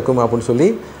உதவியாக இருக்கும் அப்படின்னு சொல்லி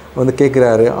வந்து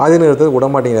கேட்குறாரு. ஆதீனத்தை விட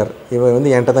மாட்டேங்கிறார். இவன் வந்து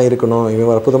என்கிட்ட தான் இருக்கணும்,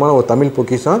 இவன் அற்புதமான ஒரு தமிழ்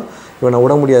பொக்கிஷம், இவனை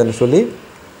விட முடியாதுன்னு சொல்லி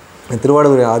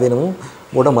திருவாவடுதுறை ஆதீனமும்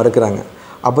விட மறுக்கிறாங்க.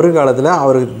 அப்புறம் காலத்தில்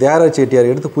அவருக்கு தியாகராஜ செட்டியார்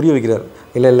எடுத்து புரிய வைக்கிறார்.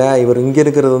 இல்லை இவர் இங்கே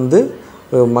இருக்கிறது வந்து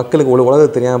மக்களுக்கு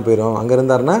உலகத்துக்கு தெரியாமல் போயிடும், அங்கே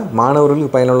இருந்தாருன்னா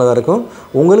மாணவர்களுக்கு பயனுள்ளதாக இருக்கும்,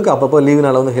 உங்களுக்கு அப்பப்போ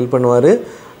லீவுனால் வந்து ஹெல்ப் பண்ணுவார்,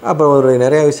 அப்புறம் ஒரு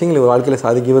நிறையா விஷயங்கள் இவர் வாழ்க்கையில்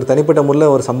சாதிக்கும், இவர் தனிப்பட்ட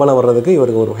முறையில் ஒரு சம்பளம் வர்றதுக்கு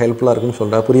இவருக்கு ஒரு ஹெல்ப்ஃபுல்லாக இருக்குன்னு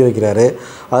சொல்கிறார், புரிய வைக்கிறாரு.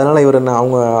 அதனால் இவர்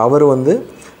அவர் வந்து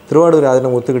திருவாவடுதுறை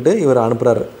ஆதீனம் ஒத்துக்கிட்டு இவர்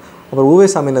அனுப்புகிறாரு. அப்புறம் U.VE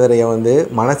சாமிநாதர் ஐயா வந்து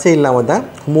மனசே இல்லாமல் தான்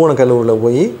கும்பகோணம் கல்லூரியில்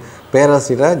போய்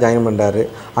பேராசிரியராக ஜாயின் பண்ணுறாரு.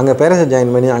 அங்கே பேராசிரியர்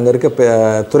ஜாயின் பண்ணி அங்கே இருக்க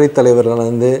துறை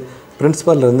தலைவர்லேருந்து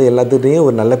பிரின்ஸிபால்லேருந்து எல்லாத்துக்கிட்டையும்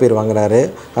ஒரு நல்ல பேர் வாங்குறாரு.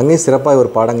 அங்கேயும் சிறப்பாக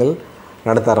ஒரு பாடங்கள்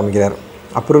நடத்த ஆரம்பிக்கிறார்.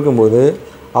 அப்படி இருக்கும்போது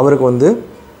அவருக்கு வந்து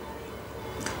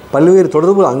பல்வேறு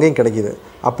தொடர்புகள் அங்கேயும் கிடைக்கிது.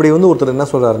 அப்படி வந்து ஒருத்தர் என்ன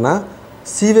சொல்கிறாருன்னா,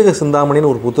 சீவக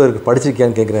சிந்தாமணின்னு ஒரு புத்தகம் இருக்குது,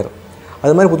 படிச்சிருக்கியான்னு கேட்குறாரு.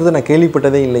 அது மாதிரி புத்தகத்தை நான்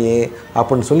கேள்விப்பட்டதே இல்லையே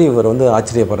அப்படின்னு சொல்லி இவர் வந்து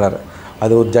ஆச்சரியப்படுறாரு.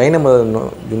 அது ஒரு ஜைன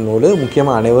நூல்,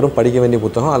 முக்கியமாக அனைவரும் படிக்க வேண்டிய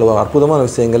புத்தகம். அதில் அற்புதமான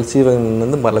விஷயங்கள், சீவகன்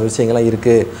வந்து பல விஷயங்கள்லாம்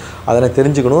இருக்குது, அதெல்லாம்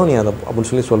தெரிஞ்சுக்கணும் நீ அதை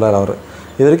அப்படின்னு சொல்லி சொல்கிறார் அவர்.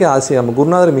 இது வரைக்கும் ஆசிரியர் நம்ம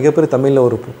குருநாதர் மிகப்பெரிய தமிழில்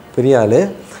ஒரு பெரிய ஆள்,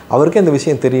 அவருக்கே அந்த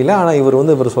விஷயம் தெரியல, ஆனால் இவர்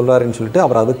வந்து இவர் சொல்கிறாருன்னு சொல்லிட்டு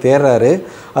அவர் அதை தேடுறாரு.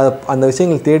 அந்த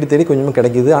விஷயங்கள் தேடி கொஞ்சமாக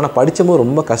கிடைக்கிது. ஆனால் படித்தபோது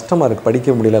ரொம்ப கஷ்டமாக இருக்குது,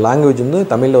 படிக்க முடியல. லாங்குவேஜ் வந்து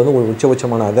தமிழில் வந்து ஒரு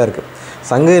உச்சபட்சமான இதாக இருக்குது.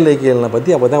 சங்க இலக்கியங்களை பற்றி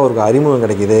அப்போ தான் அவருக்கு அறிமுகம்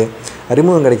கிடைக்கிது.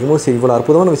 அறிமுகம் கிடைக்கும்போது சரி இவ்வளோ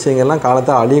அற்புதமான விஷயங்கள்லாம்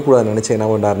காலத்தை அழியக்கூடாதுன்னு நினச்சி என்ன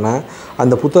பண்ணுறாருன்னா,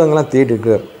 அந்த புத்தகங்கள்லாம்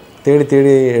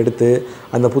தேடி எடுத்து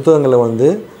அந்த புத்தகங்களை வந்து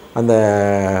அந்த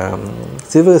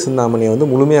சிவக சிந்தாமணியை வந்து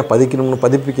முழுமையாக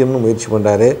பதிப்பிக்கணும்னு முயற்சி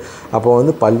பண்ணுறாரு. அப்போ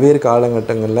வந்து பல்வேறு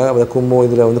காலகட்டங்களில்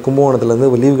இதில் வந்து கும்பகோணத்துலேருந்து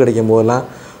லீவு கிடைக்கும் போதெல்லாம்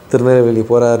திருநெல்வேலி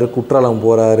போகிறாரு, குற்றாலம்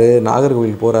போகிறாரு,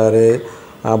 நாகர்கோவில் போகிறாரு,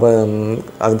 அப்புறம்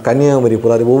அது கன்னியாகுமரி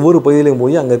போகிறாரு. ஒவ்வொரு பகுதியிலையும்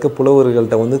போய் அங்கே இருக்க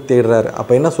புலவர்கள்ட்ட வந்து தேடுறாரு.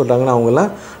 அப்போ என்ன சொல்கிறாங்கன்னா,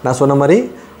 அவங்களாம் நான் சொன்ன மாதிரி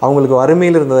அவங்களுக்கு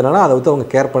வறுமையில் இருந்ததுனால அதை வந்து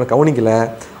அவங்க கவனிக்கலை,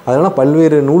 அதனால்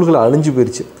பல்வேறு நூல்கள் அழிஞ்சு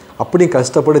போயிடுச்சு. அப்படி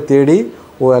கஷ்டப்பட்டு தேடி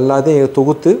எல்லாத்தையும்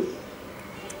தொகுத்து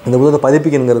இந்த புத்தகத்தை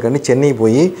பதிப்பிக்கணுங்கிறதுக்காண்டி சென்னை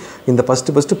போய் இந்த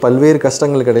ஃபஸ்ட்டு பல்வேறு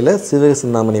கஷ்டங்களுக்கு இடையில் சிவக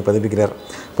சிந்தாமணியை பதிப்பிக்கிறார்.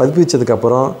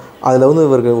 பதிப்பிச்சதுக்கப்புறம் அதில் வந்து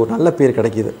இவருக்கு ஒரு நல்ல பேர்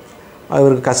கிடைக்கிது.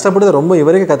 அவருக்கு கஷ்டப்பட்டு ரொம்ப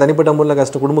இவரே தனிப்பட்ட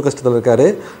முறையில் குடும்ப கஷ்டத்தில் இருக்கார்.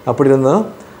 அப்படி இருந்தாலும்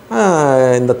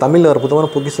இந்த தமிழில் அற்புதமான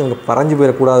பொக்கிஷம் பறஞ்சு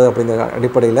போயிடக்கூடாது அப்படிங்கிற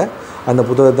அடிப்படையில் அந்த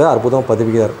புத்தகத்தை அற்புதமாக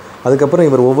பதிப்பிக்கிறார். அதுக்கப்புறம்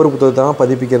இவர் ஒவ்வொரு புத்தகத்தான்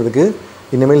பதிப்பிக்கிறதுக்கு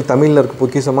இனிமேல் தமிழில் இருக்க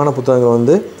பொக்கிஷமான புத்தகங்கள்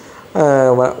வந்து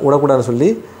விடக்கூடாதுன்னு சொல்லி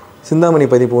சிந்தாமணி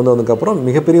பதிப்பு வந்ததுக்கப்புறம்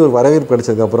மிகப்பெரிய ஒரு வரவேற்பு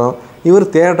கிடைச்சதுக்கப்புறம் இவர்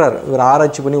தேடுறார். இவர்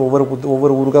ஆராய்ச்சி பண்ணி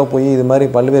ஒவ்வொரு ஊருக்காக போய் இது மாதிரி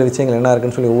பல்வேறு விஷயங்கள் என்ன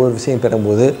இருக்குன்னு சொல்லி ஒவ்வொரு விஷயம்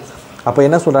பெறும்போது அப்போ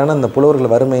என்ன சொல்கிறாங்கன்னா, இந்த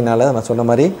புலவர்கள் வறுமையினால் நான் சொன்ன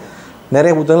மாதிரி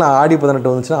நிறைய புத்தகங்கள் ஆடி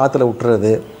 18 வந்துச்சுன்னா ஆற்றுல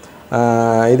விட்டுறது.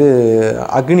 இது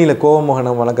அக்னியில்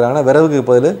கோவமோகனம் வளர்க்குறாங்கன்னா விரவுக்கு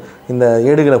பதில் இந்த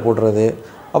ஏடுகளை போடுறது.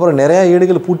 அப்புறம் நிறையா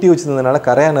ஏடுகள் பூட்டி வச்சுருந்ததுனால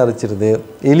கரையான் அரைச்சிருது,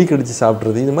 எலி கடிச்சு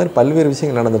சாப்பிட்றது. இது மாதிரி பல்வேறு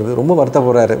விஷயங்கள் நடந்துருது. ரொம்ப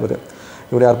வருத்தப்படுறாரு இவர்.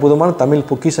 இப்படி அற்புதமான தமிழ்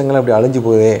பொக்கிஷங்கள் அப்படி அழிஞ்சு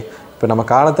போகுதே. இப்போ நம்ம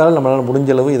காலத்தால் நம்மளால்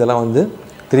முடிஞ்சளவு இதெல்லாம் வந்து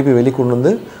திருப்பி வெளிக்கொண்டு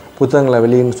வந்து புத்தகங்களை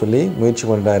வெளியின்னு சொல்லி முயற்சி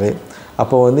பண்ணுறாரு.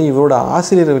 அப்போ வந்து இவரோட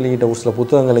ஆசிரியர் வெளியிட்ட ஒரு சில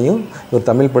புத்தகங்களையும் இவர்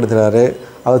தமிழ் படுத்துகிறாரு.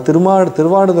 அவர்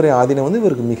திருவாடுதுறை ஆதீனம் வந்து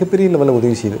இவருக்கு மிகப்பெரிய லெவலில்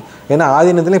உதவி செய்யுது. ஏன்னா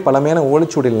ஆதீனத்திலே பழமையான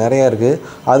ஓலைச்சுவடிகள் நிறையா இருக்குது.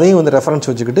 அதையும் வந்து ரெஃபரன்ஸ்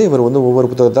வச்சுக்கிட்டு இவர் வந்து ஒவ்வொரு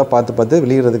புத்தகத்தை பார்த்து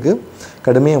வெளியிடுறதுக்கு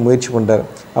கடுமையாக முயற்சி பண்ணுறாரு.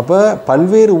 அப்போ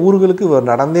பல்வேறு ஊர்களுக்கு இவர்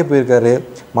நடந்தே போயிருக்காரு.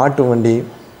 மாட்டு வண்டி,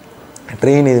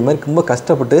 ட்ரெயின், இது மாதிரி ரொம்ப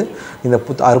கஷ்டப்பட்டு இந்த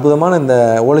அற்புதமான இந்த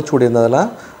ஓலைச்சுவடி இருந்ததெல்லாம்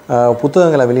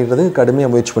புத்தகங்களை வெளியிடுறதுக்கு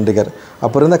கடுமையாக முயற்சி பண்ணிருக்கார்.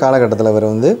 அப்போ இருந்த காலகட்டத்தில்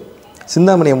இவர் வந்து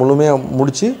சிந்தாமணியை முழுமையாக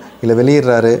முடித்து இதில்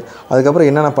வெளியிடுறாரு. அதுக்கப்புறம்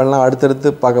என்னென்ன பண்ணலாம் அடுத்தடுத்து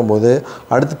பார்க்கும்போது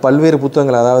அடுத்து பல்வேறு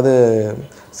புத்தகங்கள், அதாவது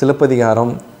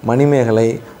சிலப்பதிகாரம், மணிமேகலை,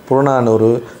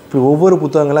 புறநானூறு, இப்படி ஒவ்வொரு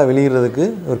புத்தகங்களாக வெளியிடுறதுக்கு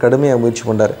ஒரு கடுமையாக முயற்சி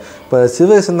பண்ணுறாரு. இப்போ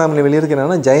சிவ சிந்தாமணி வெளியிருக்கு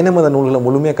என்னென்னா ஜைன மத நூல்களை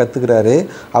முழுமையாக கற்றுக்கிறாரு.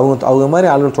 அவங்க மாதிரி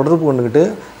ஆளுகள் தொடர்பு கொண்டுக்கிட்டு,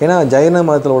 ஏன்னா ஜைன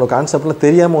மதத்தில் உள்ள கான்செப்ட்லாம்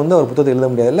தெரியாமல் வந்து அவர் புத்தகத்தை எழுத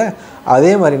முடியாதுல்ல.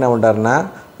 அதே மாதிரி என்ன பண்ணுறாருன்னா,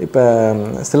 இப்போ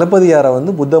சிலப்பதிகாரம்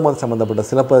வந்து புத்த மதம் சம்மந்தப்பட்ட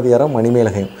சிலப்பதிகாரம்,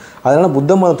 மணிமேலகையும். அதனால்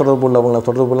புத்த மதம்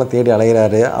தொடர்புலாம் தேடி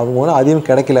அலைகிறாரு. அவங்க வந்து அதிகம்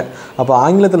கிடைக்கல. அப்போ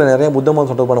ஆங்கிலத்தில் நிறைய புத்த மதம்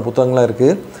தொடர்பான புத்தகங்கள்லாம்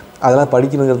இருக்குது. அதெல்லாம்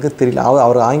படிக்கணுங்கிறதுக்கு தெரியல.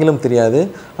 அவர் ஆங்கிலம் தெரியாது.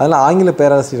 அதனால் ஆங்கில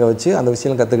பேராசிரியரை வச்சு அந்த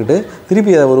விஷயம் கற்றுக்கிட்டு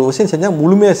திருப்பி அதை ஒரு விஷயம் செஞ்சால்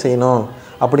முழுமையாக செய்யணும்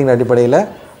அப்படிங்கிற அடிப்படையில்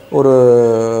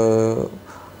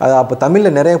அது அப்போ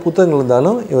தமிழில் நிறைய புத்தகங்கள்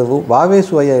இருந்தாலும் இவர்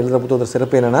வாவேசு ஐயா எழுதுகிற புத்தகத்தோட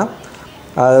சிறப்பு என்னென்னா,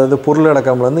 அதாவது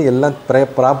பொருளடக்கம்லேருந்து எல்லாம்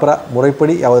ப்ராப்பராக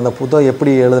முறைப்படி அவர் அந்த புத்தகம்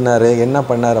எப்படி எழுதினார், என்ன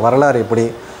பண்ணார், வரலாறு எப்படி,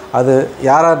 அது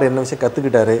யார் என்ன விஷயம்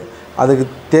கற்றுக்கிட்டாரு, அதுக்கு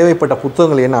தேவைப்பட்ட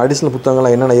புத்தகங்கள் என்ன, அடிஷ்னல்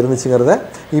புத்தகங்கள்லாம் என்னென்ன இருந்துச்சுங்கிறத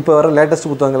இப்போ வர லேட்டஸ்ட்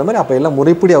புத்தகங்கள் மாதிரி அப்போ எல்லாம்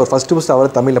முறைப்படி அவர் ஃபஸ்ட்டு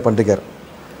அவர் தமிழில் பண்ணிருக்கார்.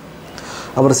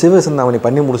 அப்புறம் சிவ சிந்தாமணி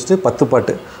பண்ணி முடிச்சுட்டு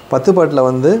 10 பாட்டில்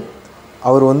வந்து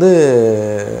அவர் வந்து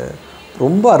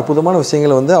ரொம்ப அற்புதமான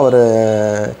விஷயங்களை வந்து அவர்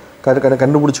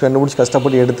கண்டுபிடிச்சி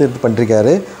கஷ்டப்பட்டு எடுத்து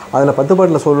பண்ணிருக்காரு. அதில் 10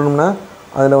 பாட்டில் சொல்லணும்னா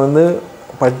அதில் வந்து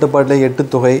 10 பாட்டில் 8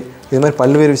 தொகை, இது மாதிரி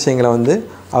பல்வேறு விஷயங்களை வந்து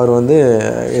அவர் வந்து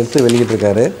எடுத்து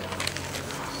வெளியிட்டிருக்காரு.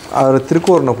 அவர்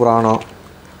திருக்கோரண புராணம்,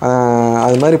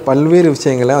 அது மாதிரி பல்வேறு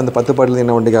விஷயங்களை அந்த 10 பாட்டில்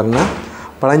என்ன பண்ணிருக்காருன்னா,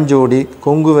 பழஞ்சோடி,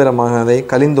 கொங்கு வீர மகதை,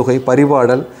 கலிந்தொகை,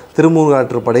 பரிபாடல்,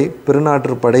 திருமுருகாற்றுப்படை,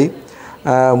 பெருநாற்றுப்படை,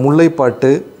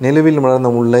 முல்லைப்பாட்டு, நிலவில்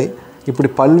மலர்ந்த முல்லை,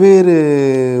 இப்படி பல்வேறு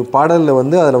பாடலில்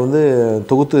வந்து அதில் வந்து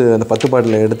தொகுத்து அந்த 10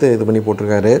 பாட்டில் எடுத்து இது பண்ணி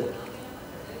போட்டிருக்காரு.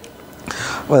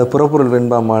 புறப்பொருள்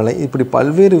வெண்பா மாலை, இப்படி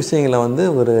பல்வேறு விஷயங்களை வந்து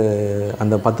ஒரு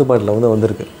அந்த 10 பாட்டில் வந்து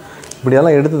வந்திருக்கு.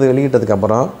 இப்படியெல்லாம் எடுத்து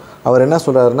வெளியிட்டதுக்கப்புறம் அவர் என்ன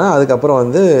சொல்கிறாருன்னா, அதுக்கப்புறம்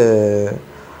வந்து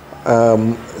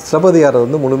சிலப்பதிகாரம்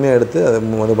வந்து முழுமையாக எடுத்து அதை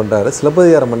இது பண்ணுறாரு.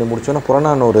 சிலப்பதிகாரம் பண்ணி முடிச்சோன்னா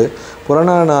புறநானூறு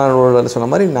சொன்ன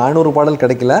மாதிரி 400 பாடல்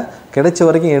கிடைச்ச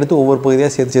வரைக்கும் எடுத்து ஒவ்வொரு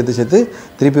பகுதியாக சேர்த்து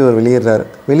திருப்பி அவர்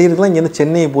வெளியிடலாம். இங்கேருந்து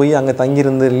சென்னை போய் அங்கே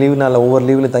தங்கியிருந்து லீவு நாளில் ஒவ்வொரு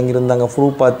லீவில் தங்கியிருந்து அங்கே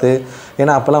ப்ரூவ் பார்த்து,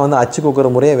 ஏன்னா அப்போல்லாம் வந்து அச்சு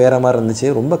கொக்கிற முறையே வேறு மாதிரி இருந்துச்சு.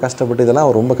 ரொம்ப கஷ்டப்பட்டு இதெல்லாம்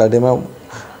அவர் ரொம்ப கடினமாக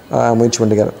முயற்சி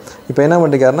பண்ணிருக்காரு. இப்போ என்ன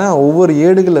பண்ணிருக்காருன்னா, ஒவ்வொரு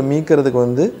ஏடுகளை மீட்கிறதுக்கு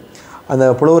வந்து அந்த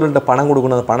புலவர்கள்ட்ட பணம்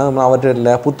கொடுக்கணும். அந்த பணம் அவர்கிட்ட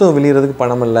இல்லை, புத்தகம் வெளியிறதுக்கு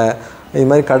பணம் இல்லை, இது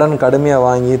மாதிரி கடன் கடுமையாக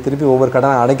வாங்கி திருப்பி ஒவ்வொரு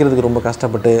கடனை அடைக்கிறதுக்கு ரொம்ப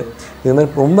கஷ்டப்பட்டு, இது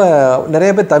மாதிரி ரொம்ப நிறைய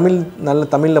பேர் நல்ல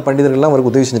தமிழில் பண்டிதர்கள்லாம்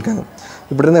அவருக்கு உதவி செஞ்சுருக்காங்க.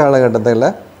 இப்படி இருந்த காலகட்டத்தில்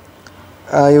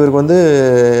இவருக்கு வந்து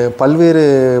பல்வேறு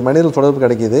மனிதர்கள் தொடர்பு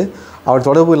கிடைக்கிது. அவர்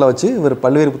தொடர்புகளை வச்சு இவர்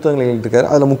பல்வேறு புத்தகங்களை எழுதியிருக்காரு.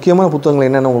 அதில் முக்கியமான புத்தகங்கள்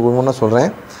என்னென்னு உங்களுக்கு ஒன்றா சொல்கிறேன்.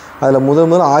 அதில்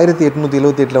முதல்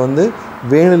 1878 வந்து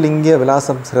வேணுலிங்க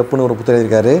விலாசம் சிறப்புன்னு ஒரு புத்தகம்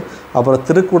எழுதியிருக்காரு. அப்புறம்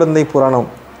திருக்குடந்தை புராணம்,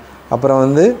 அப்புறம்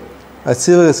வந்து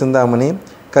சிவக சிந்தாமணி,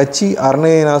 கச்சி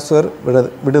அரணேனாஸ்வர்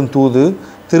விடும் தூது,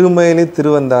 திருமயிலை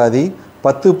திருவந்தாதி,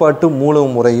 10 பாட்டு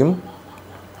மூலம் முறையும்,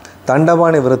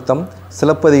 தண்டபாணி விருத்தம்,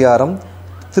 சிலப்பதிகாரம்,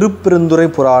 திருப்பெருந்துறை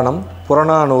புராணம்,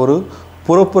 புறநானூறு,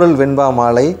 புறப்பொருள் வெண்பா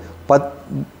மாலை,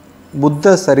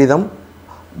 புத்த சரிதம்,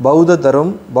 பௌத்த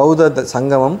தரும், பௌத்த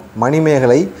சங்கமம்,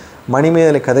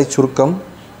 மணிமேகலை கதை சுருக்கம்,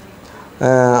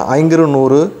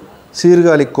 ஐங்குறுநூறு,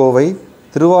 சீர்காழி கோவை,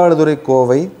 திருவாடுதுறை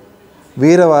கோவை,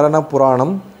 வீரவரண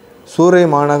புராணம், சூரை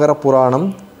மாநகர புராணம்,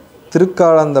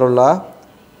 திருக்காலந்தருளா,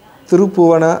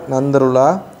 திருப்புவன நந்தருளா,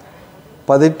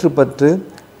 பதிற்றுப்பற்று,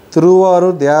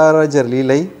 திருவாரூர் தியாகராஜர்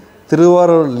லீலை,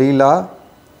 திருவாரூர் லீலா,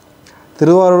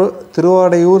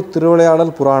 திருவாடையூர்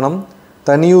திருவிளையாடல் புராணம்,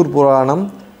 தனியூர் புராணம்,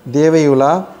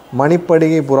 தேவையுலா,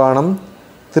 மணிப்படிகை புராணம்,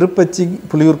 திருப்பச்சி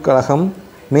புலியூர் கழகம்,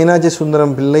 மீனாட்சி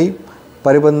சுந்தரம் பிள்ளை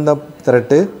பரிபந்த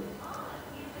திரட்டு,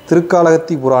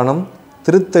 திருக்காலகத்தி புராணம்,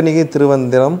 திருத்தணிகை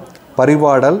திருவந்திரம்,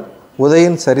 பரிபாடல்,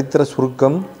 உதயன் சரித்திர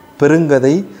சுருக்கம்,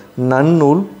 பெருங்கதை,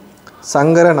 நன்னூல்,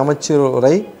 சங்கர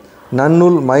நமச்சிறுரை,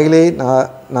 நன்னூல் மயிலை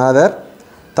நாதர்,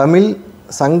 தமிழ்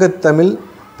சங்கத்தமிழ்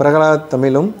பிரகலாத்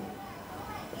தமிழும்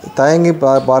தயங்கி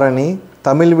பாரணி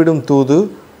தமிழ் விடும் தூது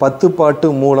 10 பாட்டு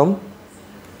மூலம்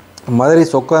மதுரை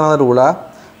சொக்கநாதர் உலா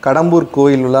கடம்பூர்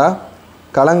கோயில் உலா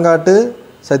களங்காட்டு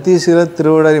சத்தீஸ்வர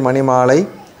திருவிழரி மணிமாலை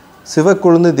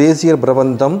சிவக்கொழுந்து தேசியர்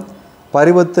பிரபந்தம்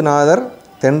பரிவத்துநாதர்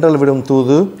தென்றல் விடும்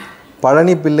தூது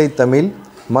பழனி பிள்ளை தமிழ்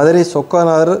மதுரை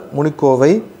சொக்கநாதர்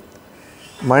முனிக்கோவை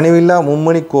மணிவில்லா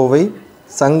மும்மணி கோவை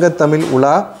சங்கத்தமிழ்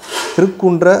உலா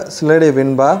திருக்குன்ற சிலடை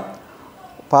வெண்பா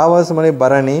பாவாசமலை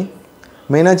பரணி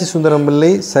மீனாட்சி சுந்தரம் பிள்ளை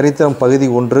சரித்திரம் பகுதி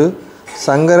 1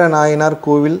 சங்கர நாயனார்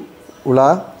கோவில் உலா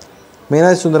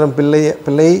மீனாட்சி சுந்தரம்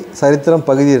பிள்ளை சரித்திரம்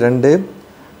பகுதி 2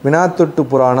 வினாத்தொட்டு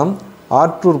புராணம்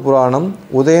ஆற்றூர் புராணம்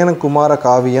உதயனகுமார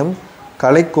காவியம்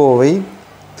கலைக்கோவை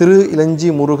திரு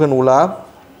இளஞ்சி முருகன் உலா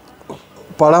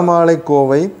பழமாலை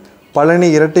கோவை பழனி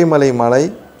இரட்டைமலை மலை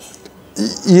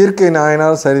இயற்கை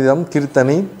நாயனார் சரிதம்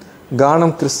கீர்த்தனி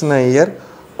கானம் கிருஷ்ண ஐயர்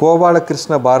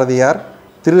கோபாலகிருஷ்ண பாரதியார்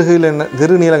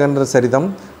திருநீலகண்டர் சரிதம்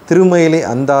திருமயிலை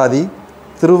அந்தாதி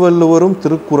திருவள்ளுவரும்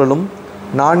திருக்குறளும்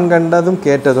நான் கண்டதும்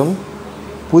கேட்டதும்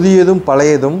புதியதும்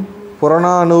பழையதும்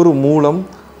புறநானூறு மூலம்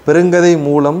பெருங்கதை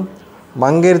மூலம்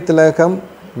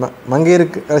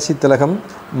மங்கையர்க்கரசி திலகம்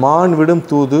மான் விடும்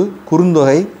தூது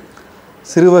குறுந்தொகை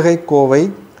சிறுவகை கோவை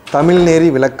தமிழ்நேரி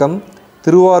விளக்கம்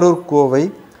திருவாரூர் கோவை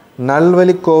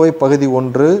நல்வழி கோவை பகுதி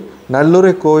 1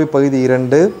 நல்லுரை கோவை பகுதி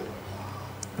 2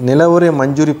 நிலவுரை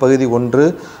மஞ்சுரி பகுதி 1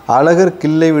 அழகர்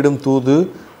கிள்ளை விடும் தூது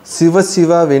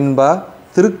சிவசிவா வெண்பா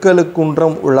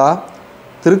திருக்கழுக்குன்றம் உலா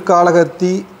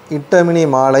திருக்காளகத்தி இட்டமினி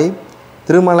மாலை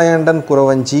திருமலையாண்டன்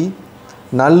குறவஞ்சி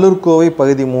நல்லூர் கோவை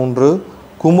பகுதி 3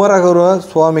 குமரகுரு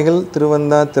சுவாமிகள்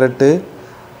திருவந்தா திரட்டு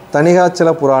தணிகாச்சல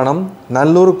புராணம்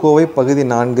நல்லூர் கோவை பகுதி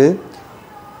 4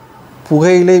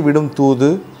 புகையிலை விடும்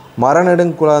தூது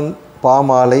மரநெடுங்குளம்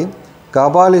பாமாலை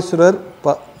கபாலீஸ்வரர்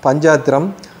பஞ்சாத்திரம்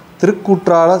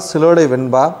திருக்குற்றால சிலோடை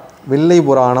வெண்பா வில்லை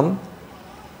புராணம்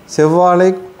செவ்வாழை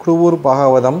குருவூர்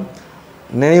பாகவதம்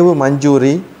நினைவு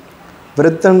மஞ்சூரி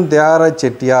விருத்தன் தியார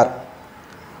செட்டியார்.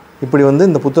 இப்படி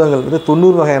இந்த புத்தகங்கள்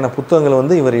 90 வகையான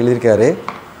புத்தகங்கள் இவர் எழுதியிருக்காரு.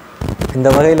 இந்த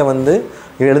வகையில்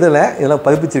எழுதலை, இதெல்லாம்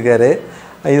பதிப்பிச்சிருக்காரு.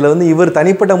 இதில் இவர்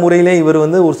தனிப்பட்ட முறையிலே இவர்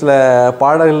ஒரு சில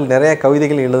பாடல்கள் நிறைய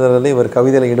கவிதைகள் எழுதுறது, இவர்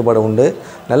கவிதையில் ஈடுபாடு உண்டு,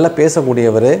 நல்லா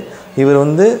பேசக்கூடியவர். இவர்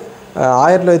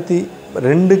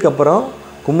 1902க்கு அப்புறம்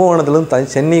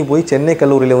கும்பகோணத்துலேருந்து சென்னைக்கு போய் சென்னை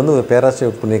கல்லூரியில் ஒரு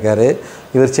பேராசிரியர் பண்ணியிருக்காரு.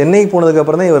 இவர் சென்னைக்கு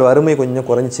போனதுக்கப்புறம் தான் இவர் வறுமை கொஞ்சம்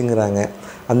குறைஞ்சிங்கிறாங்க.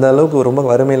 அந்த அளவுக்கு ரொம்ப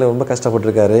வறுமையில் ரொம்ப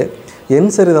கஷ்டப்பட்டிருக்காரு.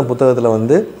 என் சரிதம்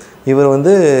புத்தகத்தில் இவர்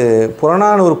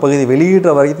புறநானூறு பகுதி வெளியிடுற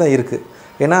வரைக்கும் தான் இருக்குது.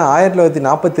 ஏன்னா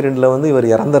 1942 இவர்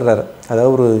இறந்துடுறாரு.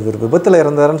 அதாவது இவர் விபத்தில்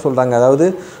இறந்தாருன்னு சொல்கிறாங்க. அதாவது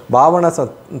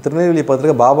பாபநாசம் திருநெல்வேலி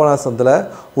பக்கத்தில் பாபநாசத்தில்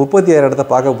உற்பத்தி ஆகிற இடத்த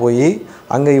பார்க்க போய்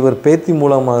அங்கே இவர் பேத்தி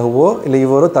மூலமாகவோ இல்லை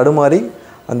இவரோ தடுமாறி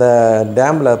அந்த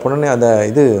டேமில்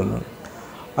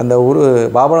அந்த ஒரு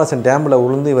பாபநாசன் டேமில்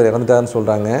உளுந்து இவர் இறந்துட்டாருன்னு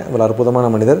சொல்கிறாங்க. இவர் அற்புதமான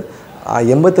மனிதர்.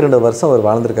 82 வருஷம் அவர்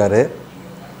வாழ்ந்திருக்காரு.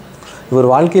 இவர்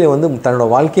வாழ்க்கையில் தன்னோட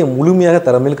வாழ்க்கையை முழுமையாக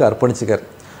தமிழுக்கு அர்ப்பணிச்சிக்கார்.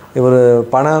 இவர்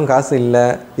பணம் காசு இல்லை,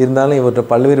 இருந்தாலும்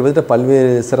இவர்கிட்ட பல்வேறு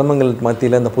சிரமங்கள்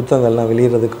மத்தியில் இந்த புத்தகங்கள்லாம்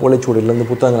வெளியிடுறதுக்கு ஓலைச்சுவடியிலேருந்து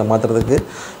புத்தகங்களை மாற்றுறதுக்கு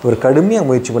இவர் கடுமையாக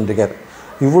முயற்சி பண்ணியிருக்கார்.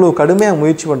 இவ்வளோ கடுமையாக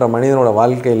முயற்சி பண்ணுற மனிதனோட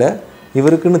வாழ்க்கையில்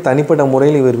இவருக்குன்னு தனிப்பட்ட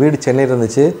முறையில் இவர் வீடு சென்னையில்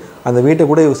இருந்துச்சு. அந்த வீட்டை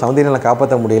கூட இவர் சௌந்தர்யால்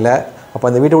காப்பாற்ற முடியல. அப்போ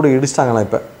அந்த வீட்டை கூட இடிச்சிட்டாங்களாம்.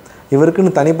 இப்போ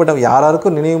இவருக்குன்னு தனிப்பட்ட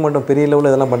யாராருக்கும் நினைவு மன்றம் பெரிய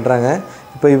லெவலில் இதெல்லாம் பண்ணுறாங்க.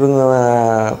 இப்போ இவங்க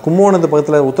கும்பகோணத்து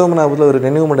பக்கத்தில் உத்தமநாபத்தில் ஒரு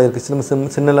நினைவு மன்றம் இருக்குது,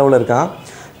 சின்ன லெவலில் இருக்கான்.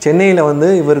 சென்னையில்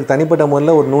இவருக்கு தனிப்பட்ட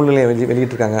முறையில் ஒரு நூல் நிலையம்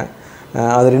வெளியிட்டிருக்காங்க.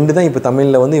 அது 2 தான் இப்போ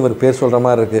தமிழில் இவர் பேர் சொல்கிற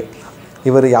மாதிரி இருக்குது.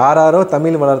 இவர் யாரோ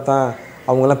தமிழ் வளர்த்தான்,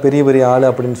 அவங்களாம் பெரிய பெரிய ஆள்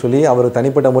அப்படின்னு சொல்லி அவர்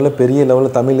தனிப்பட்ட முறையில் பெரிய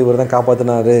லெவலில் தமிழ் இவர் தான்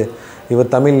காப்பாற்றினார்,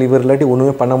 இவர் தமிழ் இவர் இல்லாட்டி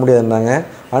ஒன்றுமே பண்ண முடியாதுன்னாங்க.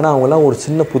 ஆனால் அவங்களாம் ஒரு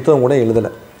சின்ன புத்தகம் கூட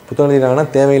எழுதலை. புத்தகம் எழுதினாங்கன்னா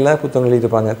தேவையில்லாத புத்தகம்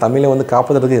எழுதியிருப்பாங்க. தமிழை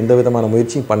காப்பாற்றுறதுக்கு எந்த விதமான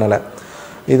முயற்சியும் பண்ணலை.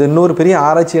 இது இன்னொரு பெரிய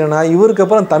ஆராய்ச்சி என்னன்னா, இவருக்கு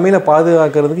அப்புறம் தமிழை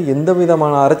பாதுகாக்கிறதுக்கு எந்த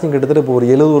விதமான ஆராய்ச்சியும் கிட்டத்தட்ட இப்போ ஒரு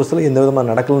 70 வருஷத்தில் எந்த விதமான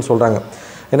நடக்கலன்னு சொல்கிறாங்க.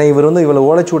 ஏன்னா இவர் இவ்வளோ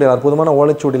ஓலைச்சுவடியில் அற்புதமான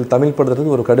ஓலைச்சுவடியில் தமிழ்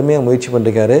படுத்துறதுக்கு ஒரு கடுமையாக முயற்சி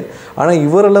பண்ணியிருக்காரு. ஆனால்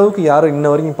இவரளவுக்கு யாரும் இன்ன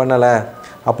வரைக்கும் பண்ணலை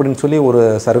அப்படின்னு சொல்லி ஒரு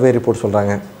சர்வே ரிப்போர்ட்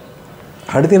சொல்கிறாங்க.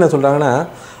 அடுத்து என்ன சொல்கிறாங்கன்னா,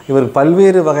 இவர்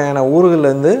பல்வேறு வகையான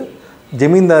ஊர்கள்லேருந்து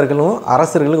ஜமீன்தார்களும்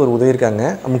அரசர்களும் ஒரு உதவியிருக்காங்க.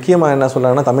 முக்கியமாக என்ன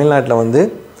சொல்கிறாங்கன்னா, தமிழ்நாட்டில்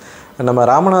நம்ம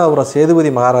ராமநாதபுரம் சேதுபதி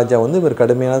மகாராஜா இவர்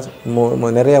கடுமையான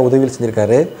நிறையா உதவிகள்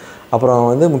செஞ்சுருக்காரு. அப்புறம்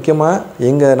முக்கியமாக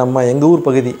எங்கள் ஊர்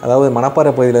பகுதி, அதாவது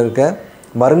மணப்பாறை பகுதியில் இருக்க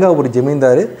மருங்காபுரி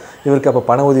ஜமீன்தார் இவருக்கு அப்போ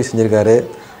பண உதவி செஞ்சுருக்காரு.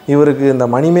 இவருக்கு இந்த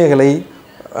மணிமேகலை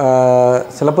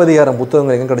சிலப்பதிகாரம்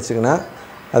புத்தகங்கள் எங்கே கிடச்சிருக்குன்னா,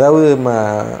 அதாவது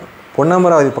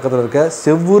பொன்னமராவதி பக்கத்தில் இருக்க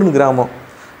செவ்வூர்னு கிராமம்,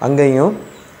 அங்கேயும்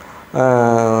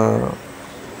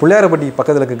பிள்ளையாரப்பட்டி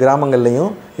பக்கத்தில் இருக்க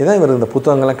கிராமங்கள்லேயும் இதான் இவர் இந்த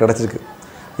புத்தகங்கள்லாம் கிடச்சிருக்கு.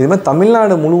 இது மாதிரி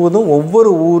தமிழ்நாடு முழுவதும்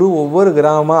ஒவ்வொரு ஊர் ஒவ்வொரு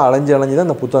கிராமமாக அலைஞ்சு தான்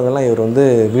அந்த புத்தகங்கள்லாம் இவர் வந்து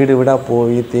வீடு வீடாக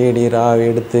போய் தேடி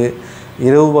எடுத்து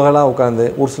இரவு பகலாக உட்காந்து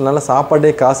ஒரு சில நாளில்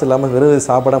சாப்பாடே காசு இல்லாமல் வெறும்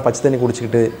சாப்பாடாக பச்சை தண்ணி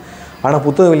குடிச்சிக்கிட்டு ஆனால்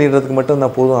புத்தகம் வெளியிடுறதுக்கு மட்டும்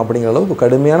தான் போதும் அப்படிங்கிற அளவுக்கு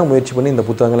கடுமையான முயற்சி பண்ணி இந்த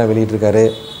புத்தகங்கள்லாம் வெளியிட்டிருக்காரு.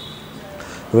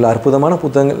 இவ்வளோ அற்புதமான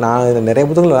புத்தகங்கள் நான் நிறைய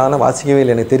புத்தகங்கள் ஆனால் வாசிக்கவே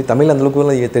இல்லை, எனக்கு தமிழ்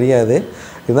அந்தளவுக்குலாம் தெரியாது.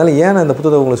 இருந்தாலும் ஏன் நான் இந்த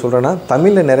புத்தகத்தை உங்களுக்கு சொல்கிறேன்னா,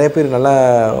 தமிழில் நிறைய பேர் நல்லா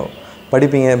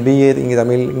படிப்பீங்க. பிஏ இங்கே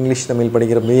இங்கிலீஷ் தமிழ்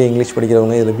படிக்கிற பிஏ இங்கிலீஷ்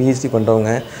படிக்கிறவங்க, இதில் பிஹெச்டி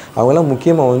பண்ணுறவங்க, அவங்களாம்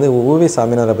முக்கியமாக வந்து U.VE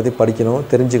சாமிநாதரை பற்றி படிக்கணும்,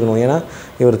 தெரிஞ்சுக்கணும். ஏன்னா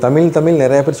இவர் தமிழ்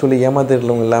நிறைய பேர் சொல்லி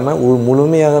ஏமாத்திருக்கிறவங்க இல்லாமல்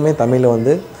முழுமையாகவே தமிழில்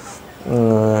வந்து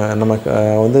நமக்கு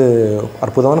வந்து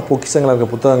அற்புதமான பொக்கிஷங்களாக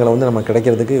இருக்க புத்தகங்களை வந்து நமக்கு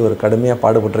கிடைக்கிறதுக்கு இவர் கடுமையாக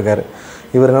பாடுபட்டிருக்காரு.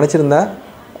 இவர் நினச்சிருந்தா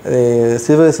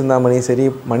சிவ சிந்தாமணி சரி,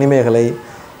 மணிமேகலை,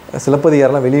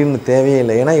 சிலப்பதிகாரம்லாம் வெளியிடணும் தேவையே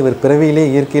இல்லை. ஏன்னா இவர் பிறவியிலே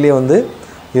இயற்கையிலே வந்து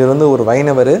இவர் வந்து ஒரு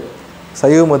வைணவர்,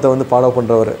 சைவ மதத்தை வந்து ஃபாலோ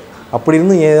பண்ணுறவர். அப்படி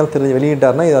இருந்தும் ஏதாவது தெரிஞ்சு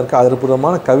வெளியிட்டார்னா இதற்கு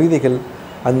அற்புதமான கவிதைகள்,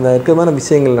 அந்த இருக்கிறமான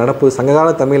விஷயங்கள் நடப்பு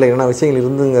சங்ககால தமிழில் என்ன விஷயங்கள்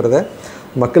இருந்துங்கிறத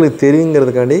மக்களுக்கு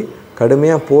தெரியுங்கிறதுக்காண்டி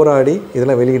கடுமையாக போராடி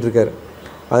இதெல்லாம் வெளியிட்டிருக்காரு.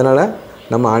 அதனால்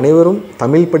நம்ம அனைவரும்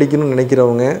தமிழ் படிக்கணும்னு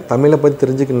நினைக்கிறவங்க, தமிழை பற்றி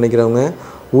தெரிஞ்சுக்கணும்னு நினைக்கிறவங்க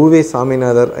U.VE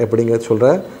சாமிநாதர் அப்படிங்கிறத சொல்கிற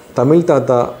தமிழ்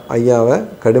தாத்தா ஐயாவை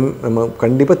நம்ம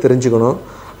கண்டிப்பாக தெரிஞ்சுக்கணும்.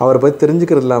 அவரை பற்றி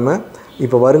தெரிஞ்சுக்கிறது இல்லாமல்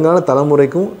இப்போ வருங்கால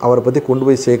தலைமுறைக்கும் அவரை பற்றி கொண்டு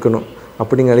போய் சேர்க்கணும்.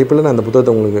 அப்படிங்கிற அடிப்பில் நான் அந்த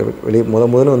புத்தகத்தை உங்களுக்கு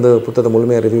முதல்ல வந்து புத்தகத்தை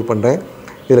முழுமையாக ரிவ்யூ பண்ணுறேன்.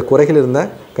 இதில் குறைகள் இருந்தால்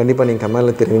கண்டிப்பாக நீங்கள்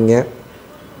கமெண்டில் தெரிவிங்க.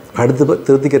 அடுத்து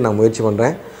திருத்திக்க நான் முயற்சி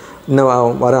பண்ணுறேன். இன்னும்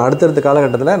வர அடுத்தடுத்த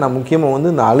காலகட்டத்தில் நான் முக்கியமாக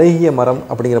வந்து இந்த அழகிய மரம்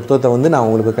அப்படிங்கிற புத்தகத்தை வந்து நான்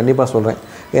உங்களுக்கு கண்டிப்பாக சொல்கிறேன்.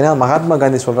 ஏன்னா மகாத்மா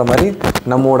காந்தி சொல்கிற மாதிரி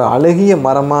நம்மளோட அழகிய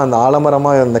மரமாக அந்த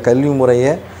ஆலமரமாக அந்த கல்வி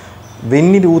முறையை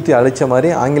வெந்நீர் ஊற்றி அழித்த மாதிரி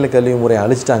ஆங்கில கல்வி முறையை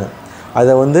அழிச்சிட்டாங்க.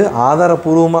 அதை வந்து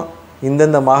ஆதாரபூர்வமாக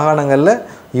இந்தந்த மாகாணங்களில்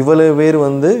இவ்வளவு பேர்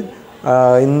வந்து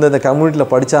இந்த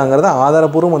கம்யூனிட்டியில் படித்தாங்கிறத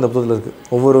ஆதாரபூர்வம் அந்த புத்தகத்தில் இருக்குது.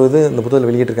 ஒவ்வொரு இந்த புத்தகத்தில்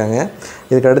வெளியிட்டிருக்காங்க.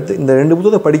 இதுக்கு அடுத்து இந்த 2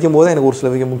 புத்தகத்தை படிக்கும்போது எனக்கு ஒரு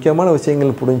சில முக்கியமான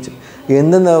விஷயங்கள் புரிஞ்சு,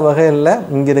 எந்தெந்த வகையில்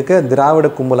இங்கே இருக்க திராவிட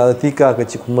கும்பல், அதாவது திக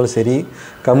கட்சி கும்பல் சரி,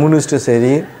 கம்யூனிஸ்ட்டு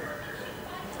சரி,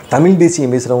 தமிழ்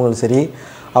தேசியம் பேசுகிறவங்களும் சரி,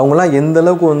 அவங்களாம் எந்த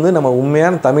அளவுக்கு வந்து நம்ம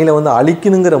உண்மையான தமிழை வந்து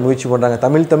அழிக்கணுங்கிற முயற்சி பண்ணுறாங்க.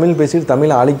 தமிழ் பேசிட்டு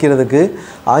தமிழை அழிக்கிறதுக்கு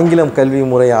ஆங்கிலம் கல்வி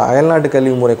முறை, அயல்நாட்டு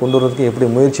கல்வி முறை கொண்டு வரதுக்கு எப்படி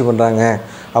முயற்சி பண்ணுறாங்க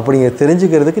அப்படிங்கிற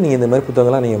தெரிஞ்சுக்கிறதுக்கு நீங்கள் இந்த மாதிரி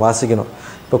புத்தகங்கள்லாம் நீங்கள் வாசிக்கணும்.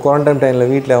 இப்போ குவாரண்டைன்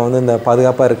டைமில் வீட்டில் வந்து இந்த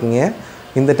பாதுகாப்பாக இருக்குங்க,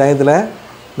 இந்த டயத்தில்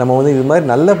நம்ம வந்து இது மாதிரி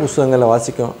நல்ல புத்தகங்களை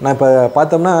வாசிக்கும். நான் இப்போ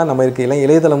பார்த்தோம்னா நம்ம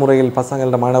இளைய தலைமுறைகள்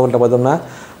பசங்கள்கிட்ட மாணவர்கள்ட்ட பார்த்தோம்னா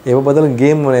எப்போ பார்த்தாலும்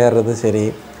கேம் விளையாடுறது சரி,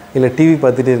 இல்லை டிவி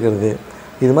பார்த்துட்டே இருக்கிறது,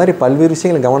 இது மாதிரி பல்வேறு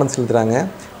விஷயங்களை கவனம் செலுத்துகிறாங்க.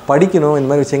 படிக்கணும், இந்த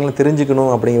மாதிரி விஷயங்களை தெரிஞ்சுக்கணும்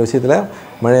அப்படிங்கிற விஷயத்தில்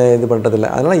இது பண்ணுறதில்ல.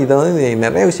 அதனால் இதை வந்து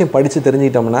நிறைய விஷயம் படித்து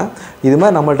தெரிஞ்சுக்கிட்டோம்னா இது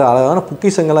மாதிரி நம்மள்ட்ட அழகான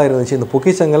பொக்கிஷங்களாக இருந்துச்சு. இந்த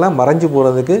பொக்கிஷங்கள்லாம் மறைஞ்சு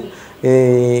போகிறதுக்கு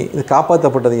இது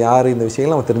காப்பாற்றப்பட்டது யார், இந்த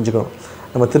விஷயங்களை நம்ம தெரிஞ்சுக்கணும்.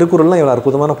 நம்ம திருக்குறள்லாம் இவ்வளோ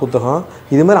அற்புதமான புத்தகம்,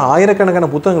 இது மாதிரி ஆயிரக்கணக்கான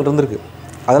புத்தகங்கள் இருந்திருக்கு.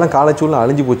 அதெல்லாம் காலச்சூழலில்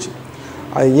அழிஞ்சு போச்சு.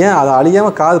 அது ஏன் அதை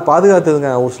அழியாமல்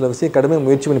பாதுகாத்ததுங்க ஒரு சில விஷயம் கடுமையாக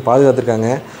முயற்சி பண்ணி பாதுகாத்துருக்காங்க.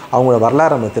 அவங்களோட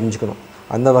வரலாறு நம்ம தெரிஞ்சுக்கணும்.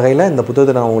 அந்த வகையில் இந்த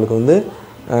புத்தகத்தை நான் உங்களுக்கு வந்து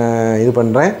இது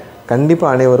பண்ணுறேன்.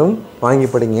 கண்டிப்பாக அனைவரும் வாங்கி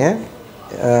படிங்க.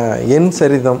 என்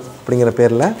சரிதம் அப்படிங்கிற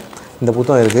பேரில் இந்த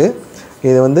புத்தகம் இருக்குது.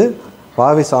 இது வந்து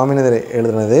U.VE சாமிநாதர்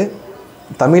எழுதுனது.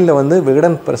 தமிழில் வந்து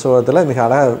விகடன் பிரசுரத்தில் மிக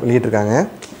அழகாக வெளியிட்டிருக்காங்க.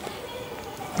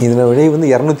 இதில் விலை வந்து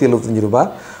 275 ரூபா.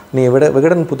 நீங்கள்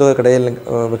விகடன் புத்தக கடையில்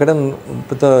விகடன்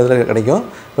புத்தகத்தில் கிடைக்கும்.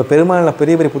 இப்போ பெரும்பாலான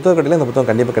பெரிய புத்தக கடையில் இந்த புத்தகம்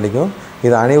கண்டிப்பாக கிடைக்கும்.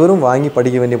 இது அனைவரும் வாங்கி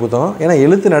படிக்க வேண்டிய புத்தகம். ஏன்னா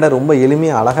எழுத்து நட ரொம்ப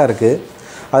எளிமையாக அழகாக இருக்குது.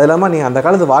 அது இல்லாமல் நீங்கள் அந்த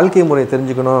காலத்து வாழ்க்கை முறையை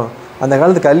தெரிஞ்சுக்கணும், அந்த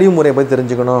காலத்து கல்வி முறையை பற்றி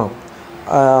தெரிஞ்சுக்கணும்,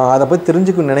 அதை பற்றி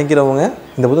தெரிஞ்சுக்கணும்னு நினைக்கிறவங்க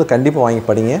இந்த புத்தகம் கண்டிப்பாக வாங்கி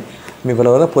படிங்க.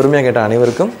 இவ்வளோ பொறுமையாக கேட்ட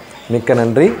அனைவருக்கும் மிக்க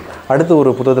நன்றி. அடுத்து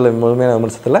ஒரு புத்தகத்தில் முழுமையான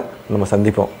விமர்சனத்தில் நம்ம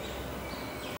சந்திப்போம்.